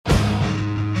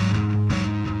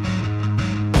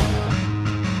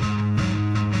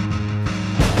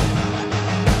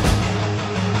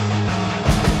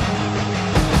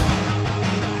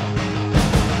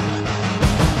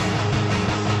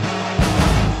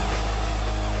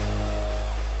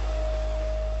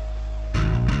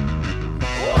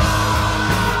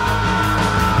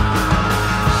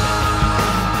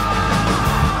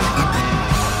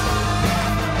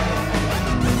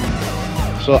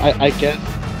So I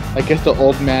guess the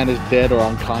old man is dead or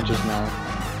unconscious now.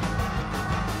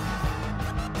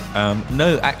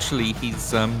 No, actually,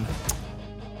 he's no,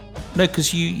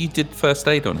 because you did first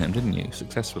aid on him, didn't you?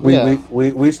 Successfully.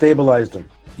 We stabilized him.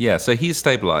 Yeah, so he's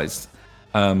stabilized,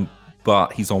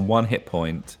 but he's on 1 hit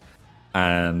point,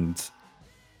 and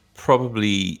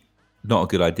probably not a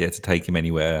good idea to take him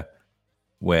anywhere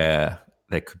where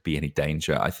there could be any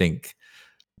danger. I think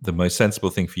the most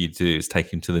sensible thing for you to do is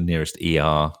take him to the nearest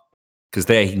ER, because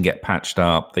there he can get patched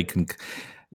up. They can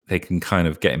kind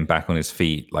of get him back on his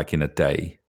feet like in a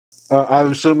day.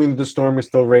 I'm assuming the storm is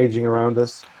still raging around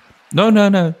us. No,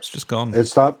 it's just gone. It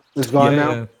stopped. It's gone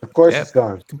now. Yeah. Of course, it's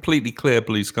gone. Completely clear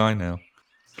blue sky now.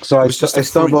 So I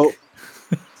stumble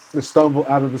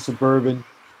out of the Suburban,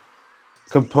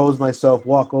 compose myself,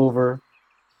 walk over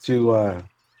to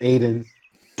Aiden,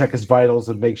 check his vitals,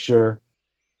 and make sure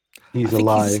he's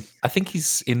alive. I think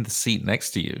he's in the seat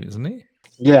next to you, isn't he?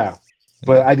 Yeah,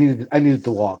 but I needed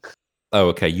to walk. Oh,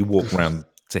 okay. You walk around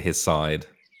to his side.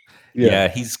 Yeah,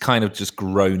 he's kind of just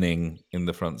groaning in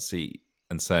the front seat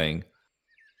and saying,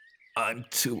 "I'm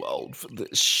too old for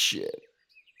this shit."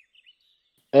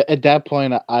 At that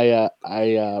point, I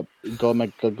go in my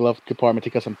glove compartment,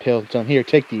 take out some pills, and tell him, "Here,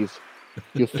 take these.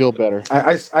 You'll feel better."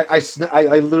 I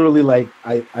literally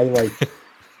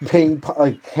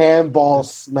handball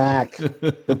smack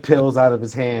the pills out of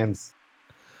his hands.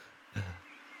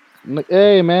 I'm like,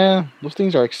 "Hey, man, those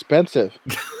things are expensive.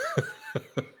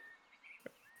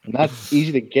 Not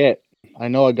easy to get. I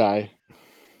know a guy."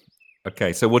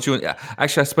 Okay, so what do you want?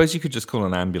 Actually, I suppose you could just call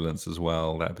an ambulance as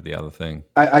well. That'd be the other thing.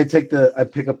 I pick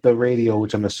up the radio,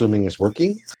 which I'm assuming is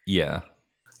working. Yeah.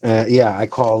 I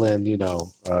call in,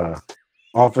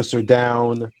 officer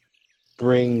down,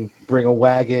 bring a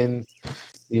wagon,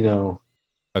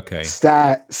 Okay.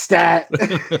 Stat.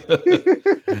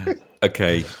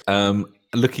 Okay.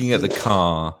 Looking at the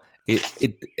car, it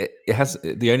has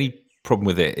the only problem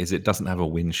with it is it doesn't have a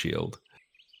windshield.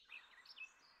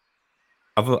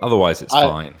 Otherwise, it's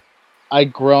fine. I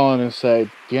groan and say,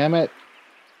 "Damn it.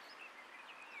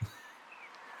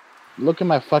 Look at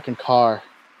my fucking car."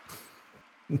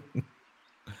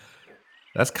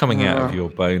 That's coming out of your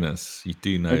bonus. You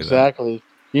do know exactly.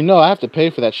 That. I have to pay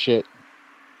for that shit.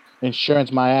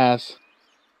 Insurance my ass.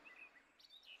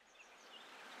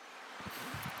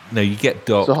 No, you get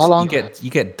docked. So how long? You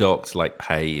get docked like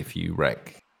pay if you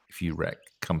wreck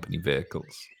company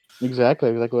vehicles.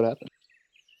 Exactly what happened.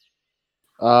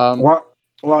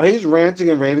 While he's ranting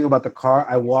and raving about the car,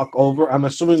 I walk over. I'm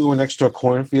assuming we're next to a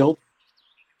cornfield.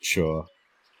 Sure.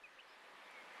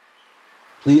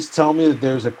 Please tell me that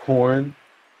there's a corn,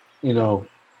 on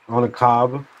a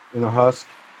cob in a husk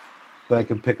that I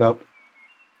can pick up.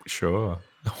 Sure.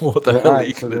 What the hell are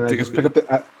you gonna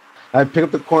do? I pick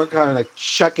up the corn cob and I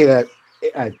chuck it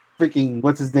at freaking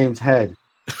what's his name's head.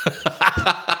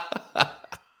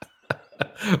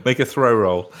 Make a throw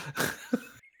roll.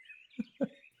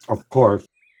 Of course.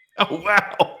 Oh,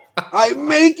 wow. I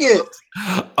make it.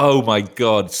 Oh, my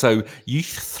God. So you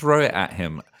throw it at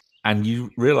him and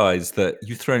you realize that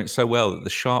you've thrown it so well that the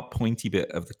sharp, pointy bit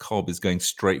of the cob is going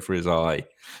straight for his eye.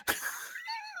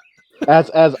 As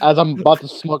I'm about to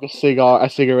smoke a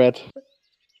cigarette.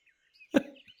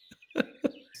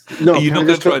 No, you're not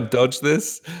going to try and dodge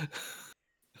this?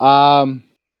 You're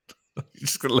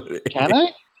just gonna let it can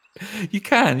I? You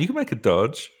can make a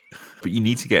dodge, but you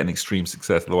need to get an extreme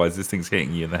success, otherwise this thing's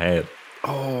hitting you in the head.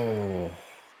 Oh,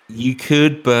 you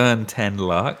could burn 10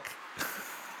 luck,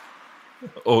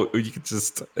 or you could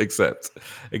just accept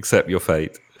your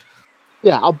fate.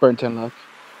 Yeah, I'll burn 10 luck.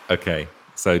 Okay,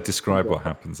 so describe what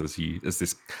happens as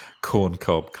this corn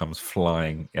cob comes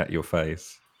flying at your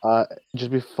face.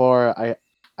 Just before I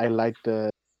light the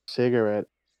cigarette,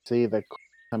 see the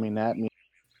coming at me,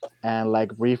 and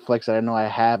like reflex that I know I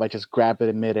have, I just grab it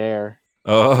in midair.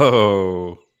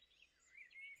 Oh.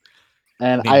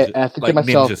 And ninja, I think like to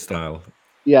myself, ninja style.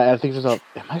 Yeah, I think to myself,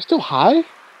 am I still high?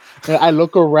 And I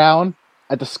look around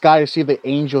at the sky to see if the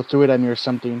angel threw it at me or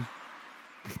something.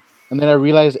 And then I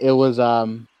realized it was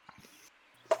Octavio.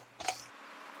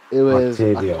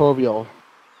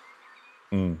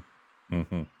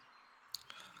 Mm-hmm.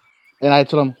 And I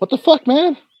told him, "What the fuck,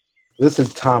 man?" Listen,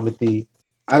 Timothy,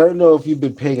 I don't know if you've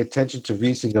been paying attention to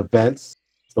recent events,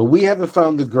 but we haven't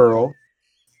found the girl.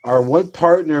 Our one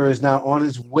partner is now on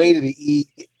his way to the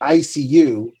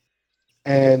ICU.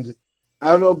 And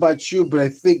I don't know about you, but I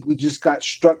think we just got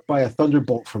struck by a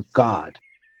thunderbolt from God.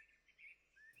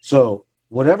 So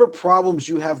whatever problems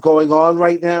you have going on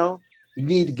right now, you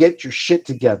need to get your shit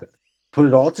together. Put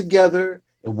it all together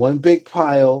in one big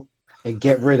pile and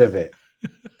get rid of it.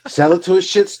 Sell it to a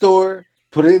shit store,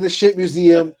 Put it in the shit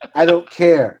museum. I don't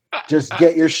care. Just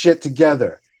get your shit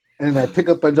together. And then I pick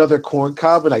up another corn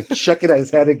cob and I chuck it at his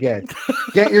head again.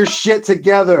 Get your shit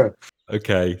together.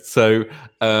 Okay, so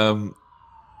at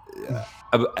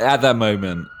that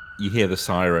moment, you hear the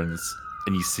sirens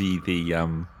and you see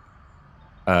the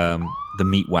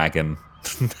meat wagon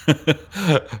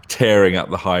tearing up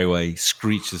the highway,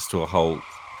 screeches to a halt.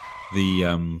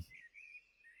 The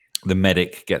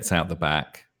medic gets out the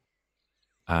back,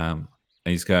 and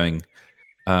he's going,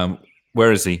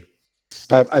 "Where is he?"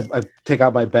 I take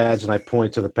out my badge and I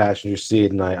point to the passenger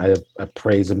seat and I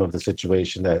appraise him of the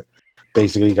situation that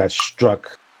basically he got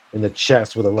struck in the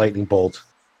chest with a lightning bolt.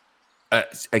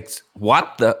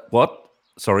 What?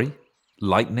 Sorry,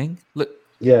 lightning? Look,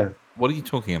 Yeah. what are you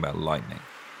talking about? Lightning?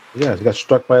 Yeah, he got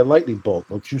struck by a lightning bolt.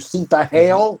 Don't you see the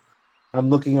hail? I'm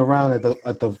looking around at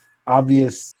the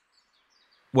obvious.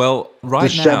 Well, right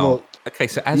disheveled. now, okay.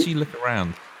 So as you look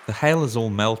around, the hail is all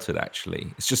melted.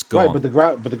 Actually, it's just gone. Right, but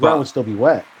the ground would still be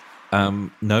wet.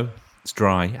 No, it's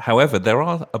dry. However, there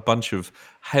are a bunch of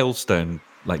hailstone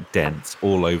like dents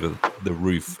all over the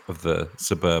roof of the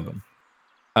Suburban.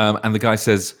 And the guy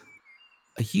says,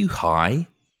 "Are you high?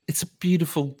 It's a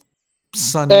beautiful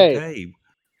sunny day."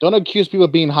 Don't accuse people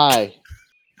of being high.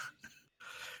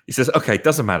 He says, "Okay,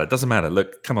 doesn't matter.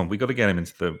 Look, come on, we got to get him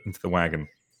into the wagon."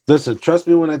 Listen, trust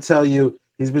me when I tell you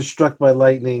he's been struck by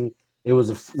lightning. It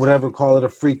was call it a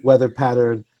freak weather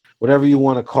pattern, whatever you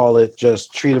want to call it.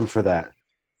 Just treat him for that.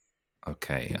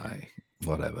 Okay,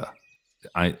 whatever.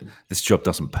 This job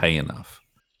doesn't pay enough.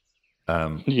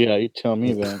 Yeah, you tell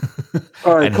me that.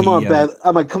 All right, come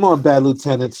on, bad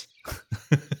lieutenant.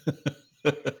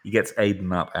 He gets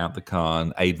Aiden up out the car,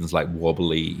 and Aiden's like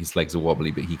wobbly. His legs are wobbly,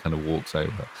 but he kind of walks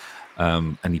over,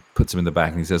 and he puts him in the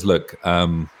back, and he says, "Look,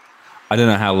 I don't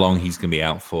know how long he's going to be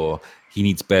out for. He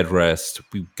needs bed rest.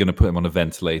 We're going to put him on a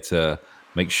ventilator,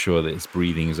 make sure that his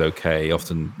breathing is okay.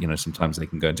 Often, sometimes they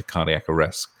can go into cardiac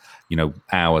arrest,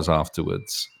 hours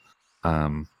afterwards.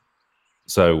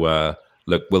 So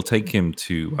look, we'll take him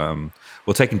to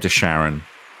Sharon.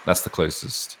 That's the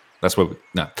closest. That's where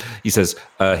he says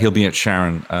he'll be at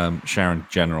Sharon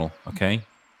General. Okay.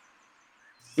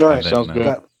 All right, sounds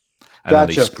good. And then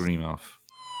they scream off.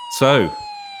 So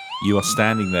you are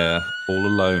standing there all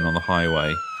alone on the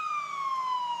highway.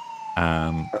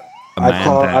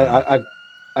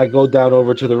 I go down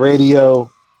over to the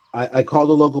radio. I call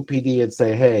the local PD and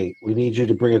say, "Hey, we need you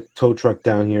to bring a tow truck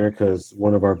down here because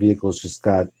one of our vehicles just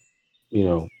got,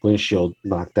 windshield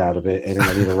knocked out of it, and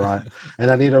I need a ride.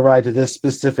 And I need a ride to this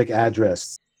specific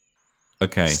address."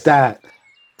 Okay. Stat.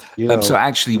 So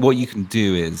actually, what you can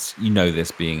do is,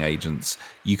 this being agents,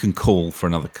 you can call for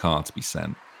another car to be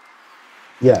sent.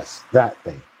 Yes, that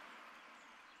thing.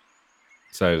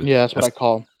 So yeah, that's what I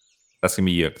call. That's gonna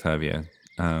be you, Octavio.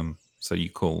 So you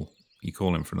call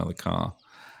him for another car,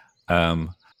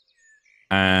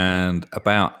 and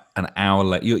about an hour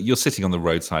later, you're sitting on the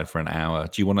roadside for an hour.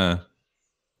 Do you want to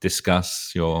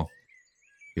discuss your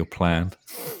plan,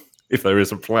 if there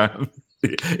is a plan?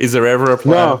 Is there ever a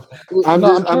plan?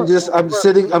 No, I'm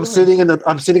sitting in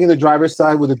the driver's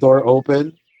side with the door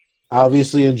open,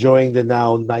 obviously enjoying the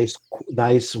now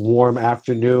nice warm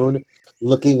afternoon,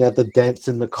 looking at the dents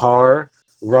in the car,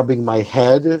 rubbing my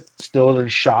head, still in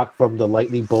shock from the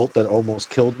lightning bolt that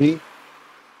almost killed me,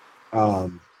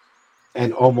 and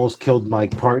almost killed my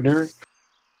partner.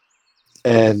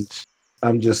 And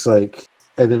I'm just like,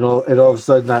 and then all of a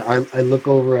sudden I look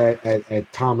over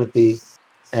at Timothy.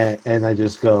 And I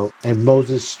just go, and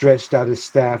Moses stretched out his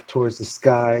staff towards the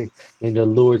sky, and the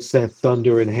Lord sent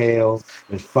thunder and hail,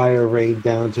 and fire rained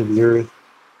down to the earth,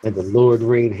 and the Lord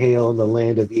rained hail in the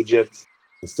land of Egypt.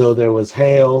 And so there was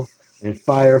hail and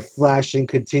fire flashing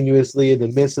continuously in the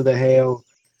midst of the hail,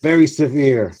 very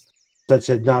severe, such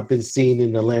had not been seen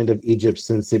in the land of Egypt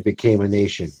since it became a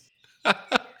nation.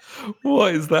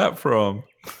 What is that from?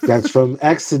 That's from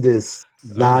Exodus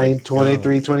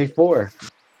 9:23-24.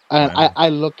 And I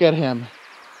look at him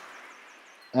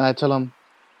and I tell him,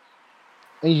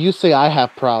 and you say I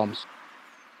have problems.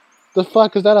 The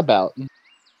fuck is that about?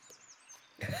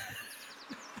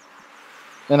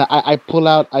 And I pull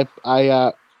out,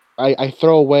 I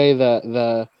throw away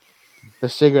the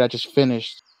cigarette I just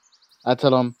finished. I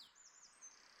tell him,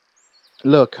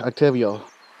 look, Octavio,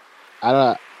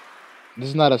 this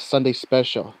is not a Sunday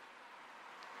special.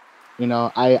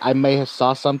 I may have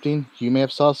saw something. You may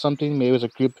have saw something. Maybe it was a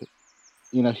group,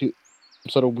 some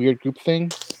sort of weird group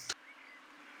thing.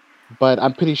 But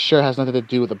I'm pretty sure it has nothing to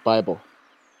do with the Bible.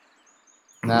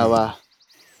 Now,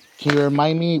 can you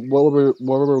remind me what we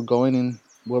were going and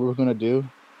what we were going to do?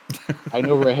 I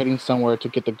know we're heading somewhere to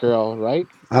get the girl, right?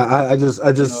 I You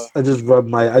know, just rub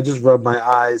my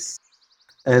eyes,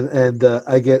 and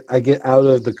I get out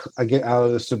of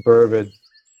the Suburban,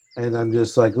 and I'm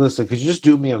just like, listen, could you just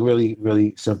do me a really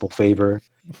really simple favor?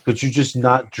 Could you just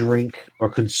not drink or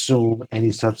consume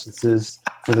any substances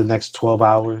for the next 12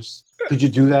 hours? Could you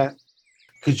do that?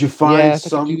 Could you find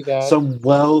yes, I could do that. some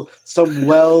well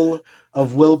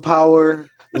of willpower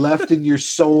left in your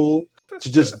soul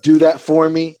to just do that for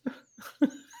me?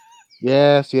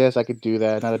 Yes, yes, I could do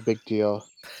that. Not a big deal.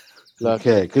 Look,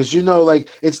 Okay, because like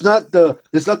it's not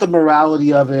the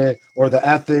morality of it or the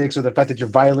ethics or the fact that you're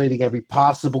violating every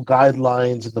possible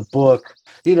guidelines in the book.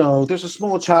 There's a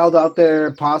small child out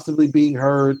there possibly being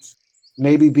hurt,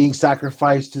 maybe being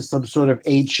sacrificed to some sort of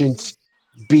ancient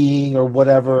being or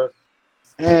whatever,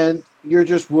 and you're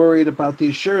just worried about the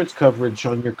insurance coverage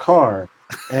on your car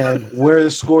and where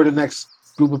to score the next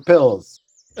group of pills.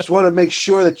 Just want to make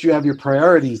sure that you have your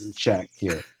priorities in check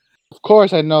here. of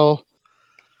course I know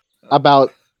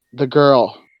about the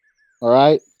girl. All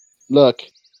right. Look,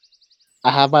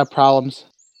 I have my problems,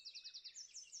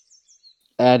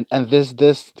 and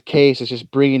this case is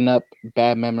just bringing up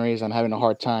bad memories. I'm having a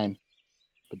hard time,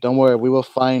 but don't worry, we will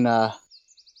find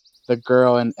the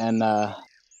girl and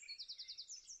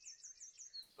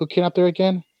who came up there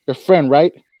again? Your friend,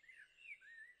 right?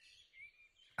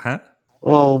 Huh?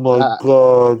 Oh my Uh,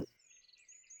 god.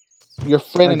 your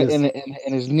friend I and, just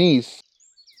and his niece,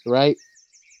 right?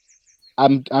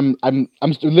 I'm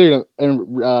literally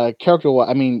in character.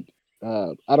 I mean,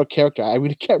 out of character. I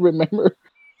really can't remember.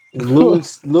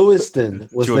 Lewiston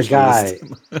was the George guy.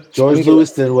 Lewiston. I George mean,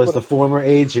 Lewiston was the former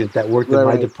agent that worked in right, my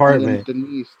right. And then department.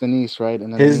 the niece, right?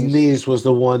 And then the His niece, niece was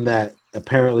the one that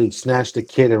apparently snatched the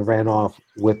kid and ran off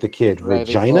with the kid. right?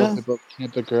 Regina? They both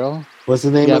kidnapped the girl. What's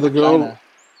the name Yeah, of the girl? vagina.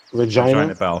 Regina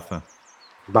Vagina Balfour.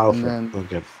 And Balfour. then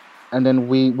Okay.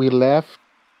 we left.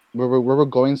 We were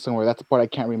going somewhere. That's the part I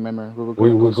can't remember. We were We gonna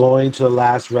go were somewhere. going to the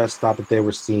last rest stop that they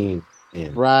were seen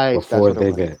in Right, that's before what it they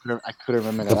was. did. I couldn't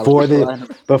remember that. I was Before just they trying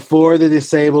to. before they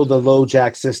disabled the low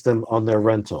jack system on their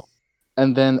rental.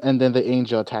 And then the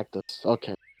angel attacked us.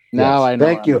 Okay, now Yes, I know.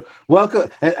 thank you. Welcome.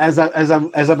 As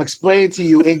I'm explaining to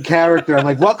you in character, I'm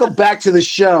like, welcome back to the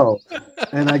show.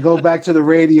 And I go back to the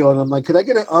radio, and I'm like, could I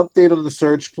get an update on the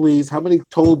search, please? How many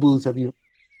toll booths have you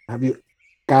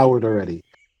scoured already?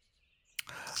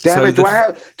 Damn So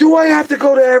it! Do I have to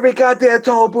go to every goddamn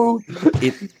toll booth?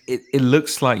 it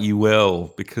looks like you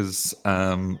will, because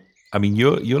I mean,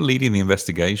 you're leading the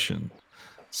investigation.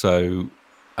 So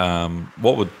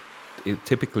what would it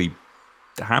typically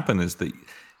happen is that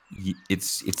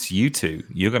it's you two.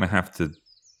 You're going to have to.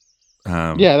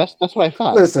 Yeah, that's what I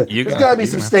thought. Listen, You're there's gonna got to be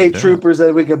you're some gonna have to state do it. troopers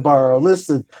that we can borrow.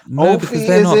 Listen, No, because Ophi,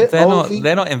 is it? Ophi?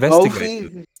 they're not investigators.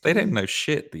 Ophi? They don't know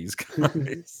shit. These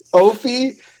guys.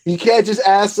 Ophi? You can't just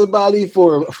ask somebody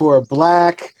for a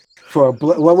black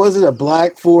what was it, a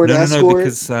black Ford No, Escort?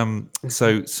 because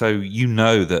so you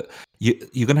know that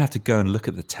you're going to have to go and look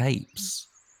at the tapes.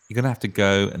 You're going to have to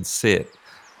go and sit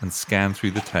and scan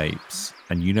through the tapes,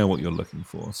 and you know what you're looking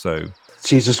for. So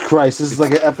Jesus Christ, this is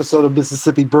like an episode of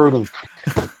Mississippi Burning.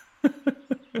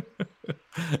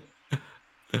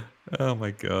 oh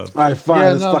my god. All right, fine. Yeah,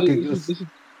 Let's no, fucking. this is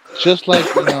just like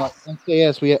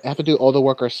SAS. We have to do all the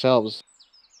work ourselves.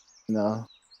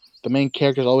 The main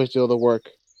characters always do all the work.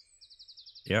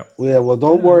 Yep. Yeah, well,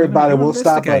 don't worry about it. You're We'll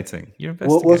stop at. investigating. You're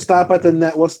investigating. We'll stop at the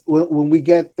net. When we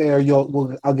get there,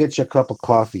 I'll get you a cup of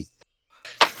coffee.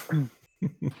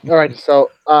 All right,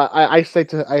 so I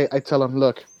tell him,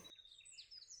 look,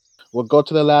 we'll go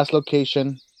to the last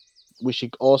location. We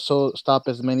should also stop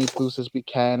as many booths as we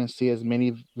can and see as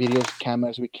many videos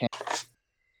cameras as we can.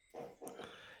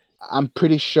 I'm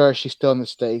pretty sure she's still in the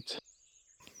States.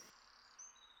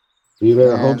 You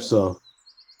better And, hope so.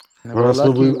 and Or else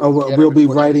lucky, we'll be before she's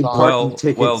writing gone. parking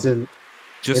tickets in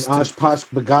Oshkosh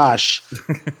Bagash.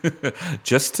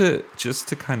 just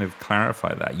to kind of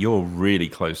clarify that, you're really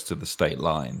close to the state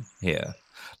line here.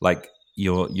 Like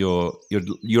you're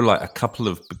like a couple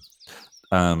of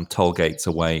toll gates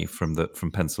away from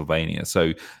Pennsylvania.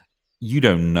 So you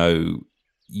don't know,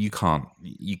 you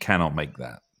cannot make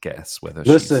that guess whether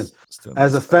Listen, she's still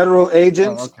as a federal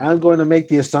agent, Oh, okay. I'm going to make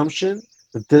the assumption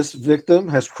that this victim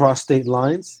has crossed state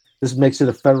lines. This makes it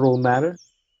a federal matter,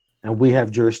 and we have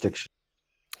jurisdiction.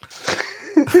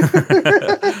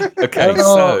 Okay,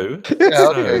 Oh, yeah,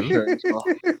 okay,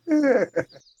 sure.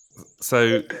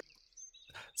 so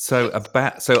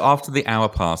after the hour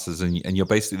passes and you're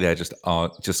basically there just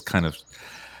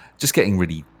getting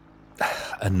really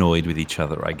annoyed with each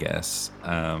other, I guess.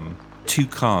 Two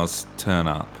cars turn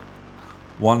up.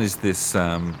 One is this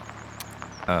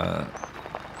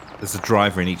There's a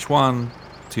driver in each one,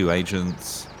 2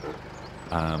 agents.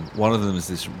 One of them is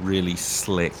this really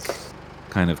slick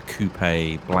kind of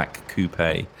black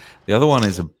coupe. The other one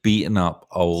is a beaten up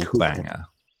old Coupe. banger.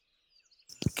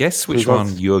 Guess which Who's on-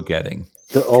 one you're getting.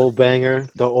 The old banger,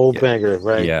 Yeah. banger,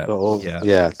 right? Yeah, The old, yeah.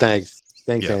 yeah. Thanks,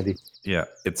 Yeah. Andy. Yeah,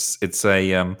 it's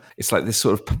like this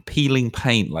sort of peeling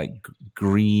paint, like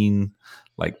green,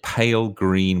 like pale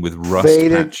green with rust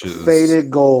patches.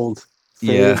 Faded gold.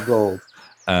 Yeah. Gold.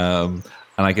 And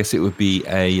I guess it would be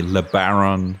a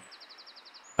LeBaron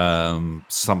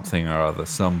something or other,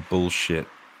 some bullshit,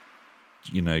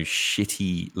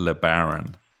 shitty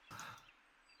LeBaron.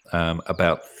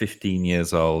 About 15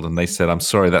 years old, and they said, "I'm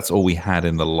sorry, that's all we had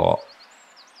in the lot."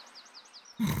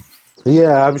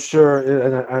 Yeah, I'm sure.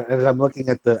 And I'm looking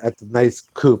at the nice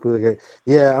coupe.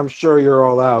 Yeah, I'm sure you're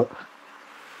all out.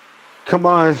 Come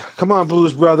on,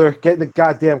 Blues brother, get in the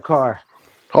goddamn car.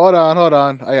 Hold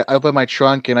on. I open my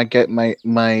trunk and I get my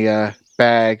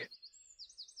bag,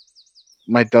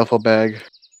 my duffel bag.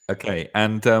 Okay,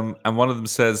 and one of them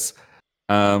says,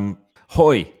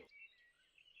 "Hoy,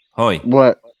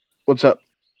 What? What's up?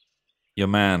 your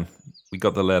man, we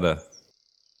got the letter."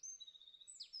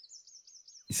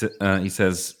 He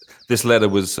says, "This letter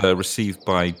was received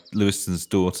by Lewiston's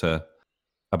daughter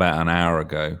about an hour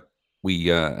ago.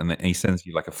 And then he sends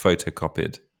you like a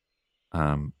photocopied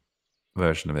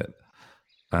version of it.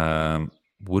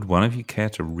 Would one of you care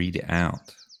to read it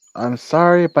out?" I'm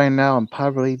sorry. By now, I'm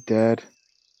probably dead.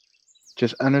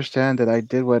 Just understand that I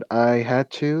did what I had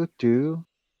to do,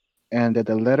 and that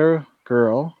the letter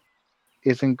girl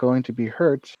isn't going to be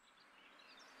hurt.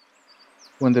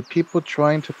 When the people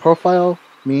trying to profile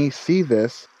me see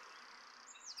this,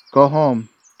 go home.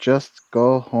 Just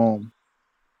go home.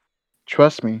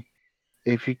 Trust me.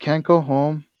 If you can't go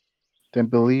home, then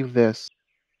believe this.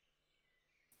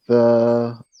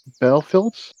 The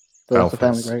Belfields, that's the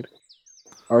family, Belfast. right,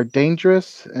 are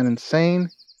dangerous and insane,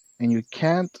 and you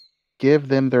can't give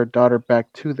them their daughter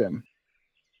back to them.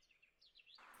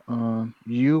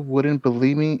 You wouldn't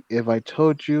believe me if I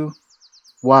told you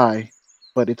why,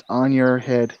 but it's on your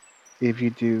head if you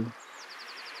do.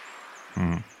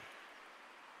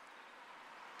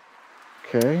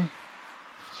 Okay.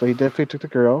 So he definitely took the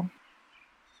girl.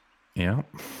 Yeah.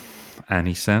 And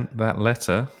he sent that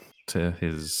letter to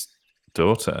his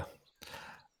daughter.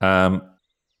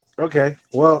 Okay.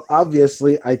 Well,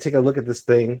 obviously, I take a look at this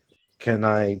thing. Can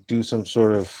I do some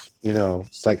sort of,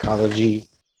 psychology?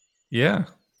 Yeah,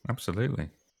 absolutely.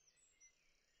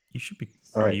 You should be.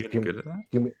 All Are right. you any good at that?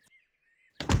 Give me.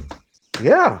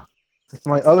 Yeah, it's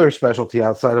my other specialty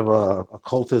outside of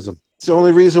occultism. It's the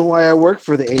only reason why I work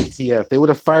for the ATF. They would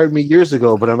have fired me years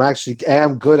ago, but I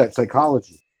am good at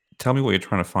psychology. Tell me what you're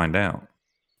trying to find out.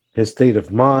 His state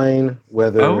of mind,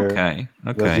 whether Okay.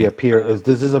 does he appear?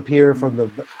 Does this appear from the?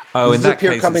 In that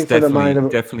case, coming it's from the mind of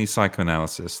definitely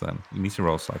psychoanalysis. Then you need to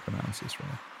roll psychoanalysis,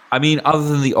 right? I mean, other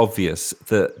than the obvious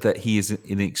that he is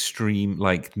in extreme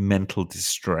like mental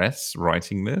distress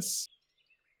writing this.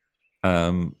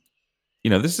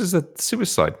 This is a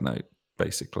suicide note,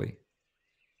 basically.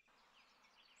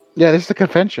 Yeah, this is a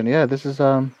convention. Yeah, this is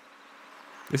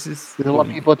They want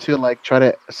people to like try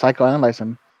to psychoanalyze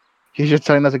him. He's just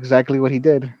telling us exactly what he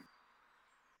did.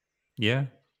 Yeah.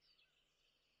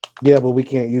 Yeah, but we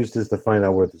can't use this to find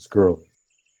out where this girl is.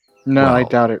 No, I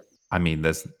doubt it. I mean,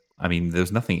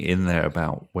 there's nothing in there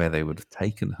about where they would have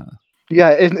taken her.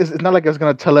 Yeah, it's not like it's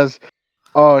gonna tell us,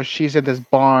 oh, she's in this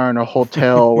barn or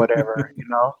hotel or whatever,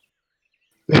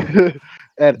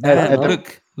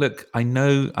 Look. I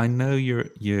know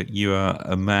you are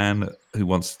a man who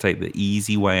wants to take the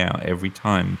easy way out every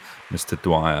time, Mr.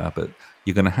 Dwyer, but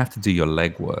you're going to have to do your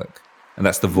legwork, and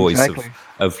that's the voice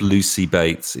of Lucy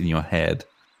Bates in your head,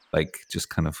 like just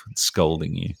kind of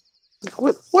scolding you.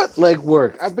 What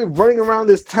legwork? I've been running around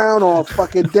this town all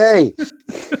fucking day.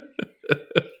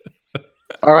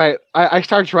 All right, I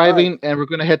start driving, and we're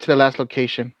gonna head to the last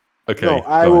location. Okay. No,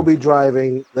 I will be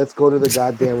driving. Let's go to the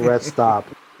goddamn rest stop.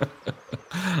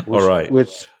 All right.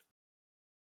 Which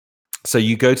So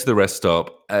you go to the rest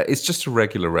stop. It's just a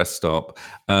regular rest stop.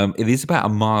 It is about a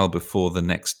mile before the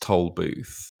next toll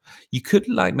booth. You could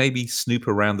like maybe snoop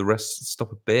around the rest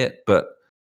stop a bit, but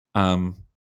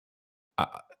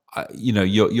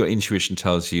your intuition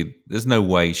tells you there's no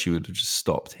way she would have just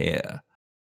stopped here.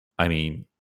 I mean,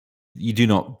 you do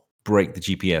not break the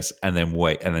GPS and then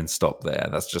wait and then stop there.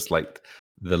 That's just like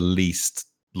the least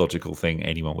logical thing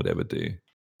anyone would ever do.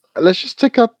 Let's just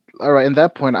take up. All right, in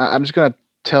that point, I'm just gonna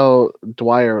tell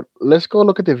Dwyer, let's go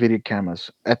look at the video cameras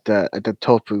at the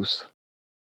toll booth.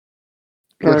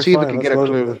 Let's see if we can get a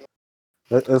clue.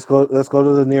 Let's go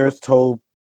to the nearest toll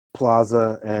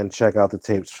Plaza and check out the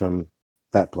tapes from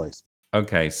that place.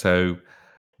 Okay, so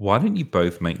why don't you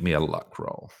both make me a luck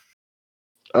roll?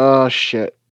 Oh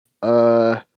shit.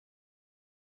 Here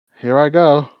I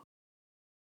go.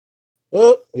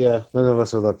 Oh, yeah, none of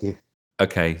us are lucky.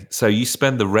 Okay, so you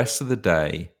spend the rest of the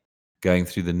day going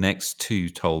through the next 2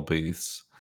 toll booths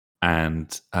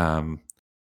and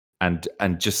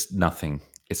just nothing.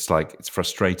 It's like it's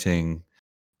frustrating,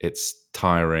 it's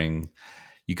tiring.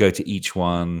 You go to each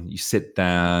one, you sit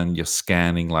down, you're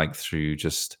scanning like through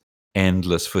just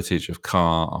endless footage of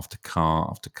car after car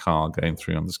after car going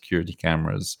through on the security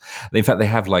cameras. In fact, they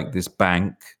have like this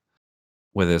bank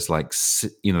where there's like,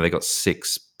 they got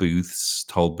 6 booths,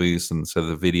 toll booths. And so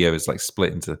the video is like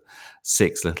split into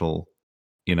 6 little,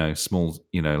 small,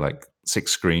 like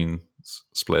 6 screens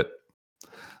split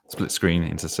screen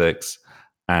into 6.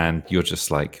 And you're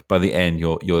just like, by the end,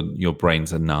 your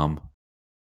brains are numb.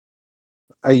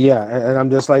 Yeah, and I'm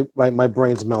just like my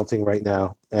brain's melting right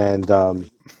now. And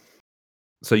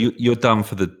So you're done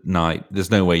for the night.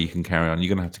 There's no way you can carry on. You're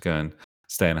gonna have to go and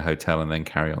stay in a hotel and then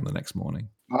carry on the next morning.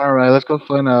 All right, let's go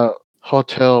find a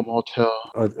hotel, motel.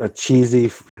 a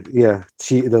cheesy,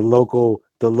 the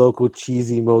local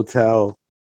cheesy motel.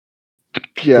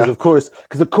 Yeah. Because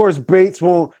of course Bates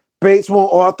won't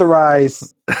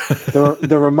authorize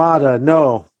the Ramada.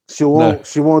 No, she won't. No.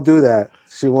 She won't do that.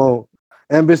 She won't.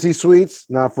 Embassy Suites,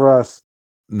 not for us.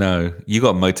 No, you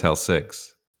got Motel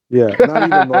 6. Yeah, not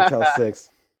even Motel 6.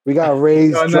 We got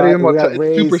Ray's No, not drive. even We motel. got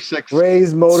It's Super 6.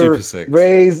 Ray's motor. Super 6.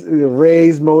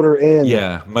 Ray's motor in.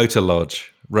 Yeah, Motor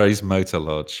Lodge. Ray's Motor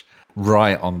Lodge.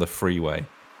 Right on the freeway.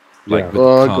 Like with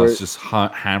the cars great. just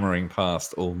hammering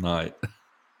past all night.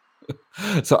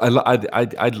 So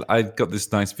I got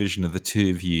this nice vision of the 2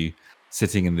 of you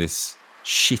sitting in this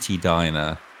shitty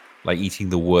diner, like eating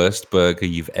the worst burger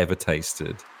you've ever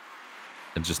tasted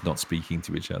and just not speaking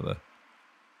to each other.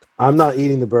 I'm not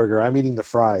eating the burger. I'm eating the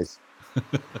fries.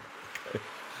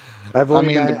 I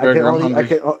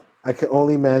can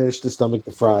only manage to stomach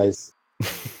the fries.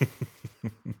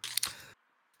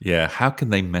 Yeah, how can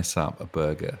they mess up a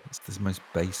burger? It's the most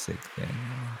basic thing.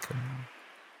 Come on.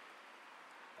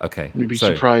 Okay, You'd be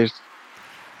surprised.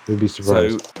 You'd be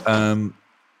surprised.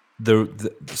 So,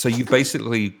 so you've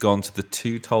basically gone to the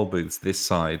 2 toll booths this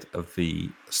side of the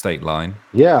state line.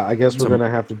 Yeah, I guess we're gonna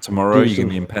have to. Tomorrow you're gonna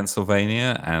be in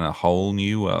Pennsylvania and a whole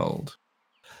new world.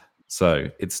 So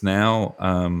it's now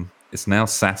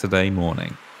Saturday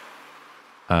morning.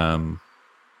 I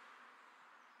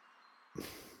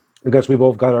guess we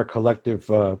both got our collective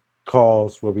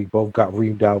calls where we both got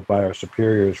reamed out by our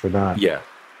superiors for not. Yeah,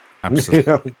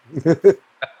 absolutely.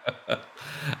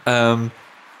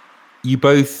 You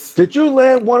both. Did you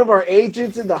land one of our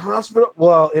agents in the hospital?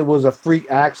 Well, it was a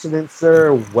freak accident,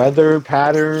 sir. Weather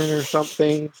pattern or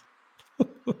something.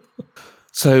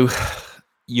 So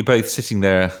you're both sitting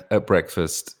there at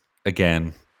breakfast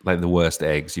again, like the worst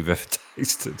eggs you've ever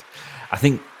tasted. I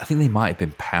think they might have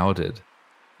been powdered,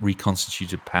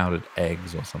 reconstituted powdered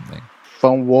eggs or something.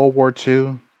 From World War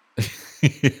II.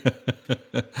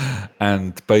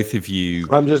 And both of you.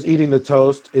 I'm just eating the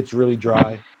toast. It's really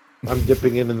dry. I'm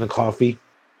dipping it in the coffee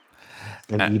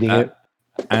and eating it.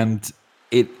 And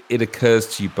it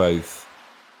occurs to you both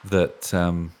that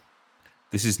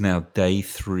this is now day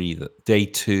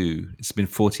 2. It's been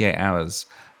 48 hours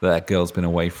that girl's been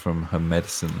away from her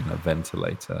medicine and her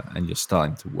ventilator, and you're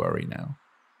starting to worry now.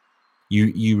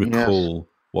 You recall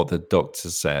what the doctor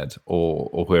said,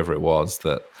 or whoever it was,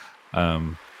 that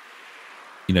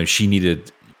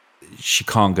she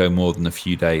can't go more than a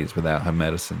few days without her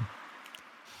medicine.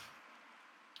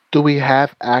 Do we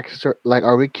have access?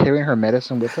 Are we carrying her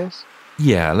medicine with us?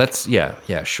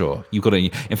 Yeah, sure. You've got to.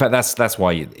 In fact, that's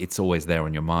why it's always there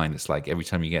on your mind. It's like every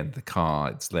time you get into the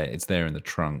car, it's there in the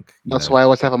trunk. That's why I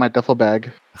always have in my duffel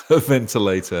bag a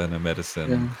ventilator and a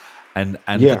medicine. And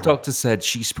the doctor said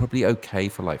she's probably okay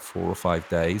for like 4 or 5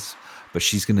 days, but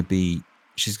she's going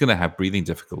to have breathing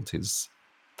difficulties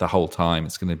the whole time.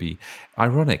 It's going to be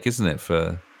ironic, isn't it,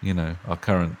 for our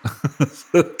current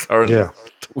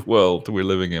world we're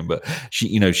living in? But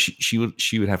she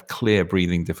would have clear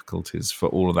breathing difficulties for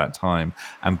all of that time,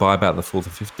 and by about the 4th or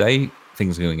 5th day,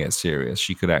 things are going to get serious.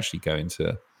 She could actually go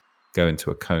into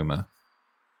a coma.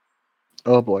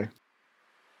 Oh boy,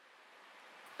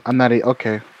 I'm not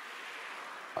okay.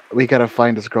 We gotta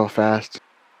find this girl fast.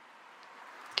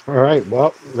 All right.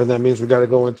 Well, then that means we got to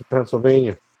go into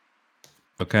Pennsylvania.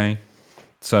 Okay.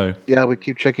 So yeah, we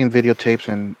keep checking videotapes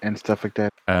and stuff like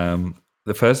that.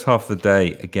 The first half of the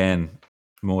day, again,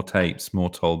 more tapes, more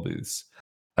toll booths.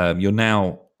 You're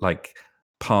now like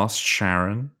past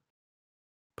Sharon,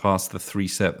 past the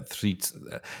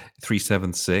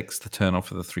 376, the turn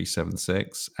off of the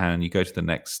 376, and you go to the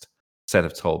next set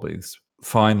of toll booths.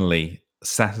 Finally,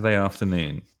 Saturday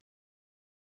afternoon,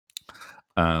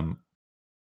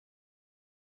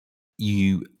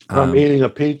 you I'm eating a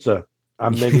pizza.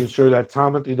 I'm making sure that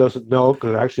Timothy doesn't know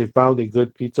because I actually found a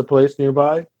good pizza place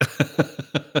nearby.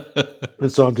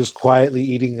 And so I'm just quietly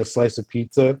eating a slice of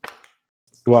pizza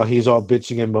while he's all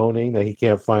bitching and moaning that he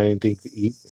can't find anything to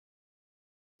eat.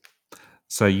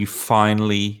 So you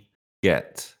finally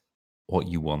get what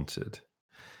you wanted.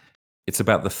 It's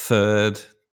about the third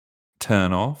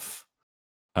turn off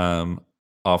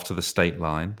after the state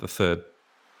line, the third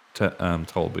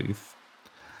toll booth.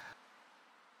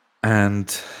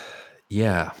 And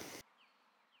yeah.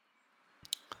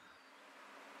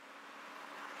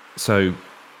 So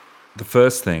the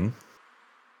first thing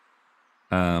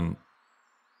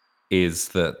is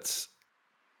that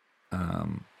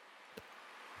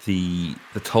the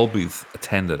toll booth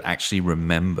attendant actually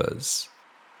remembers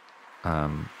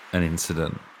an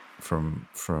incident from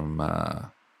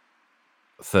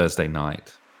Thursday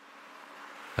night.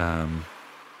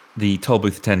 The toll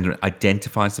booth attendant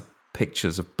identifies the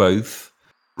pictures of both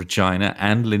Regina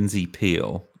and Lindsay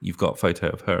Peel. You've got a photo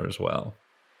of her as well.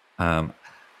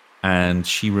 And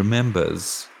she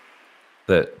remembers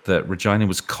that Regina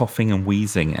was coughing and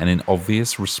wheezing and in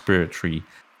obvious respiratory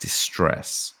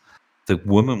distress. The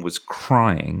woman was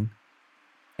crying.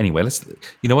 Anyway, let's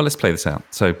play this out.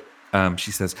 So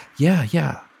she says,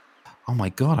 yeah. Oh my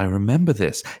God, I remember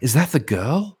this. Is that the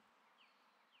girl?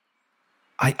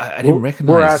 I didn't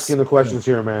recognize. We're asking the questions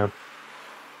here, ma'am.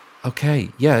 Okay,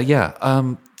 yeah.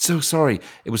 So sorry.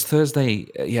 It was Thursday.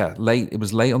 Late. It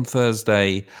was late on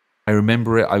Thursday. I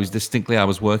remember it. I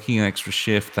was working an extra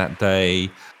shift that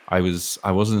day. I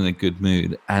wasn't in a good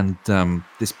mood, and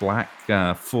this black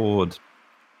Ford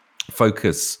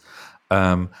Focus.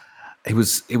 It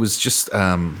was just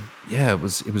it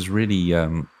was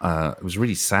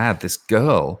really sad. This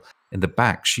girl in the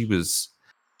back, she was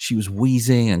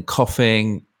wheezing and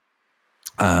coughing.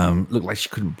 Looked like she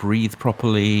couldn't breathe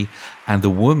properly, and the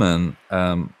woman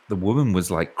was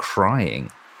like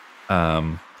crying,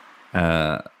 and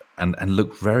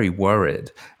looked very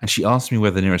worried. And she asked me where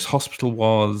the nearest hospital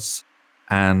was,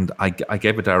 and I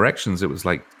gave her directions. It was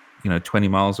like 20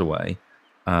 miles away,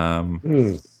 and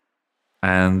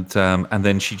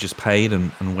then she just paid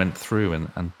and went through,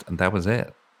 and that was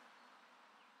it.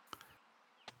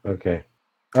 Okay.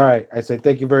 All right. I say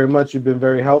thank you very much. You've been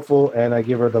very helpful, and I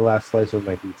give her the last slice of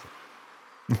my pizza.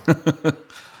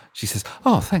 She says,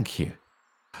 "Oh, thank you."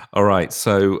 All right.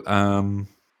 So,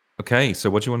 okay. So,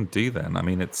 what do you want to do then? I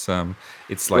mean, it's like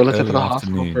let's head to early the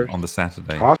hospital afternoon first. on the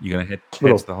Saturday. Hospital. You're gonna head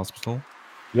to the hospital.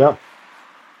 Yeah. Okay.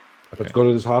 Let's go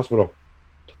to this hospital.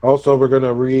 Also, we're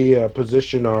gonna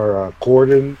reposition our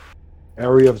cordon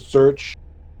area of search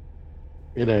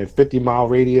in a 50-mile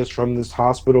radius from this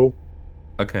hospital.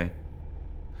 Okay.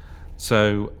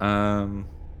 So,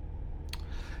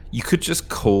 you could just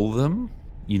call them,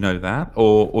 that,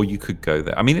 or you could go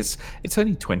there. I mean, it's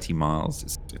only 20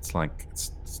 miles. It's like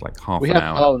half an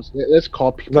hour. Phones. Let's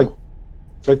call people.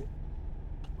 Like,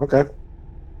 okay,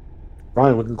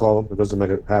 fine. We can call them. It doesn't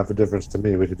make half a difference to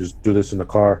me. We could just do this in the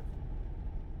car.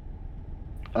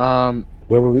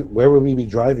 Where would we be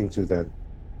driving to then?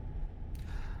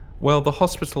 Well, the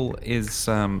hospital is.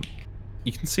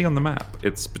 You can see on the map.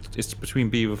 It's between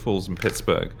Beaver Falls and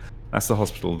Pittsburgh. That's the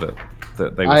hospital that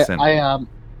they were sent.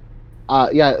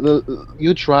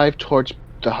 You drive towards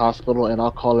the hospital, and I'll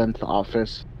call into the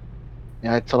office.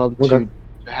 And I tell them to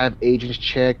have agents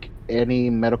check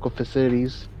any medical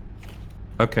facilities.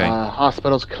 Okay.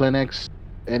 Hospitals, clinics,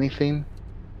 anything.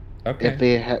 Okay. If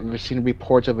they have seen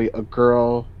reports of a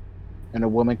girl and a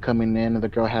woman coming in, and the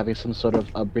girl having some sort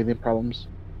of breathing problems.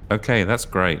 Okay, that's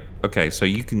great. Okay, so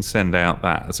you can send out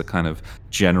that as a kind of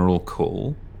general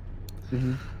call.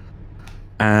 Mm-hmm.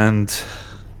 And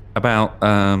about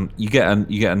you get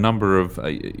a number of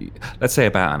let's say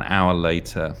about an hour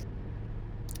later,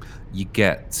 you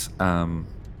get a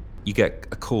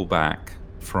call back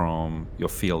from your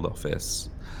field office,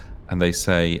 and they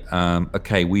say,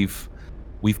 okay, we've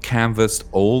canvassed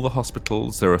all the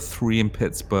hospitals. There are 3 in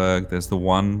Pittsburgh. There's the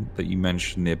one that you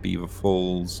mentioned near Beaver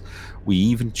Falls. We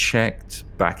even checked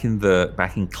back in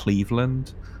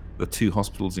Cleveland, the 2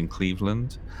 hospitals in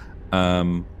Cleveland.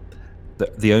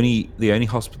 The only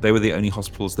hospital, they were the only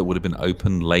hospitals that would have been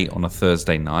open late on a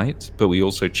Thursday night, but we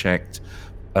also checked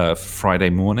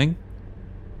Friday morning,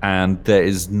 and there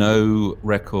is no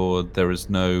record, there is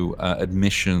no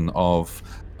admission of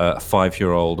a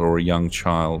 5-year-old or a young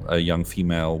child, a young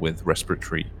female with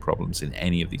respiratory problems in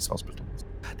any of these hospitals.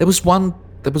 There was one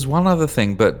There was one other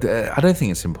thing, but I don't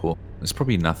think it's important. It's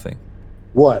probably nothing.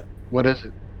 What? What is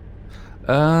it?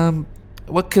 Well,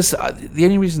 because the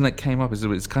only reason that came up is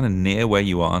that it's kind of near where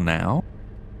you are now.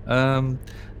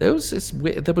 There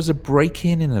was a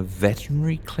break-in in a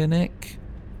veterinary clinic.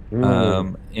 In a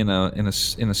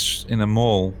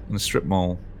mall, in a strip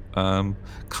mall,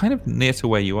 kind of near to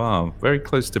where you are, very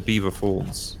close to Beaver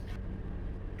Falls.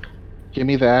 Give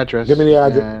me the address. Give me the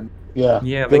address. and- Yeah.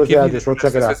 Yeah, Give they us the give you address. We'll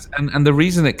check it out. And the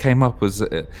reason it came up was,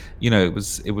 it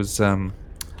was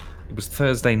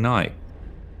Thursday night,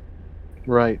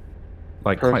 Right.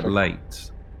 like Perfect. quite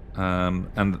late,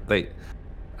 and they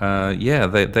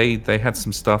had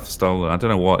some stuff stolen. I don't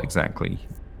know what exactly,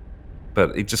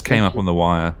 but it just came Thank up you. on the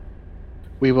wire.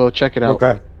 We will check it out.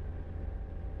 Okay.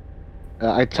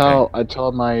 I tell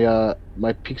my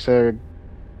my pizza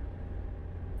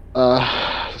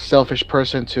selfish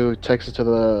person to text it to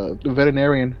the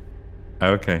veterinarian.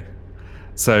 Okay.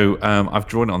 So I've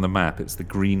drawn it on the map. It's the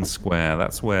green square.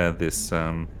 That's where this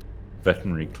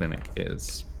veterinary clinic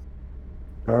is.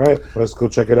 All right. Let's go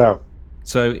check it out.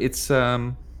 So it's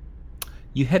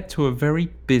you head to a very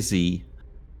busy,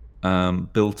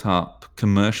 built-up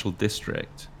commercial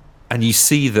district, and you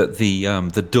see that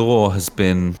the door has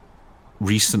been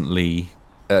recently.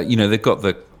 They've got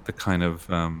the kind of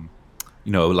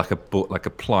like a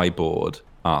ply board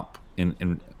up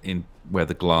in where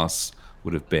the glass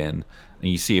would have been, and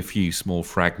you see a few small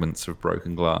fragments of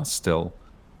broken glass still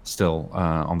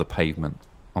on the pavement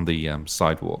on the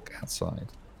sidewalk outside.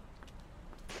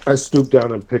 I stoop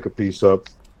down and pick a piece up.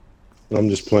 I'm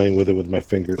just playing with it with my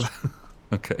fingers.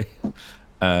 Okay.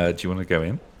 Do you want to go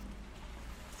in?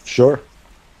 Sure.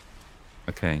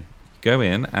 Okay. Go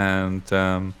in, and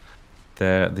the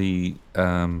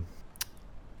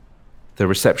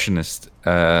receptionist.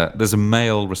 There's a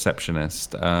male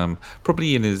receptionist,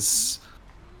 probably in his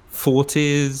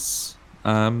 40s.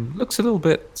 Looks a little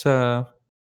bit.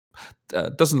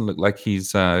 Doesn't look like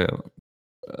he's like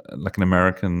an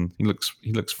American. He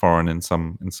looks foreign in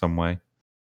some way.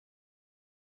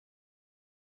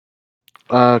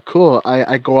 Cool.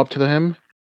 I go up to him,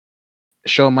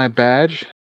 show my badge,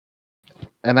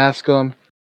 and ask him,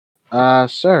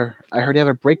 sir, I heard you have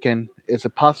a break-in. Is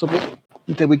it possible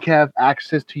that we can have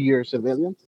access to your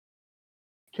surveillance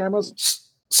cameras?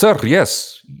 Sir,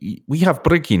 yes, we have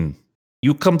break-in.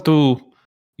 You come to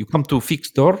fix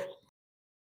door?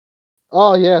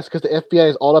 Oh yes, because the FBI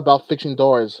is all about fixing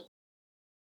doors.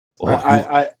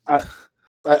 I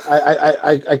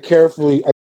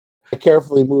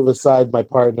carefully move aside my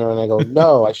partner and I go,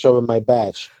 no, I show him my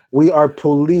badge. We are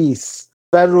police,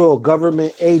 federal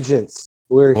government agents.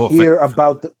 We're here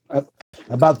about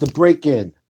the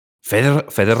break-in.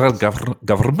 Federal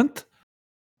government?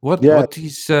 What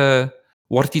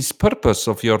is purpose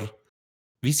of your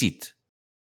visit?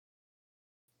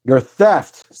 Your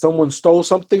theft. Someone stole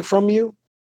something from you?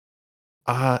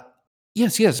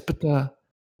 Yes, but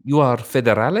you are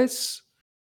federales?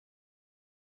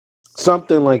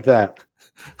 Something like that.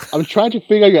 I'm trying to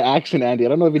figure out your accent, Andy. I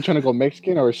don't know if you're trying to go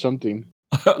Mexican or something.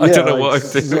 I don't know what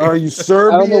I'm doing. Are you I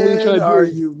don't know what you're Serbian? trying to do. Are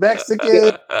you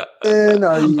Mexican? Are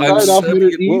you? I'm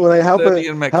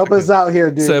Serbian, help us out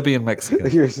here, dude. Serbian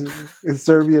Mexican. You're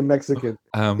Serbian Mexican.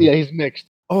 Yeah, he's mixed.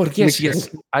 Oh yes, Mixed. yes.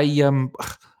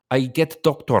 I get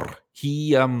doctor.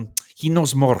 He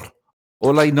knows more.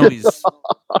 All I know is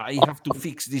I have to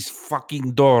fix this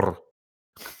fucking door.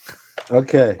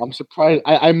 Okay. I'm surprised.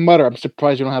 I mutter. I'm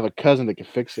surprised you don't have a cousin that can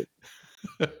fix it.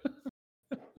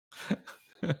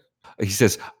 He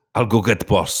says, "I'll go get the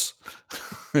boss,"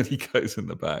 and he goes in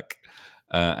the back.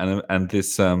 And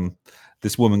this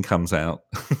woman comes out,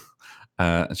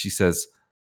 and she says,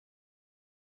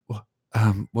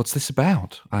 "What's this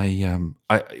about?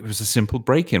 It was a simple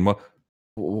break-in. What?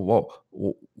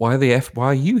 Why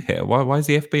are you here? Why is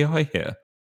the FBI here?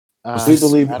 We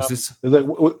believe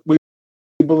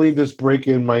we believe this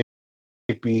break-in might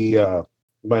be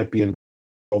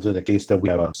involved in a case that we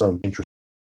have some interest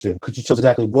in. Could you tell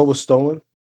exactly what was stolen?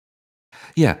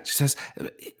 Yeah, she says,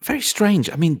 very strange.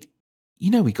 I mean,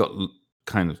 we got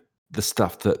kind of the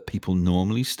stuff that people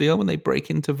normally steal when they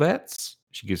break into vets.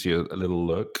 She gives you a little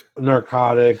look.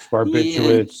 Narcotics,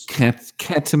 barbiturates,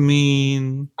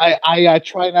 ketamine. I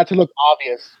try not to look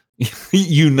obvious.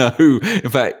 In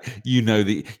fact,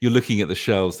 that you're looking at the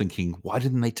shelves thinking, why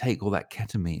didn't they take all that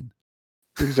ketamine?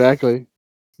 Exactly.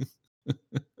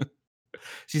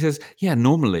 She says, yeah,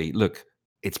 normally, look,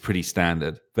 it's pretty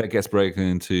standard. Vet gets broken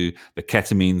into, the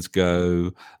ketamines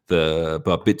go, the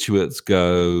barbiturates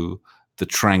go, the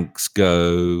tranks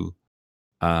go,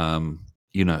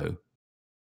 the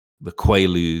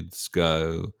quaaludes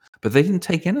go. But they didn't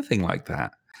take anything like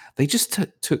that. they just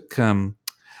took some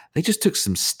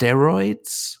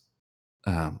steroids,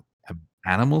 um,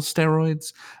 animal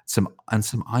steroids, some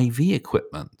IV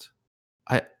equipment.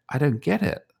 I don't get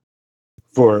it.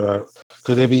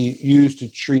 Could they be used to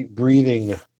treat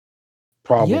breathing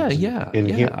problems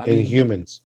in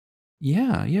humans?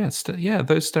 Yeah, those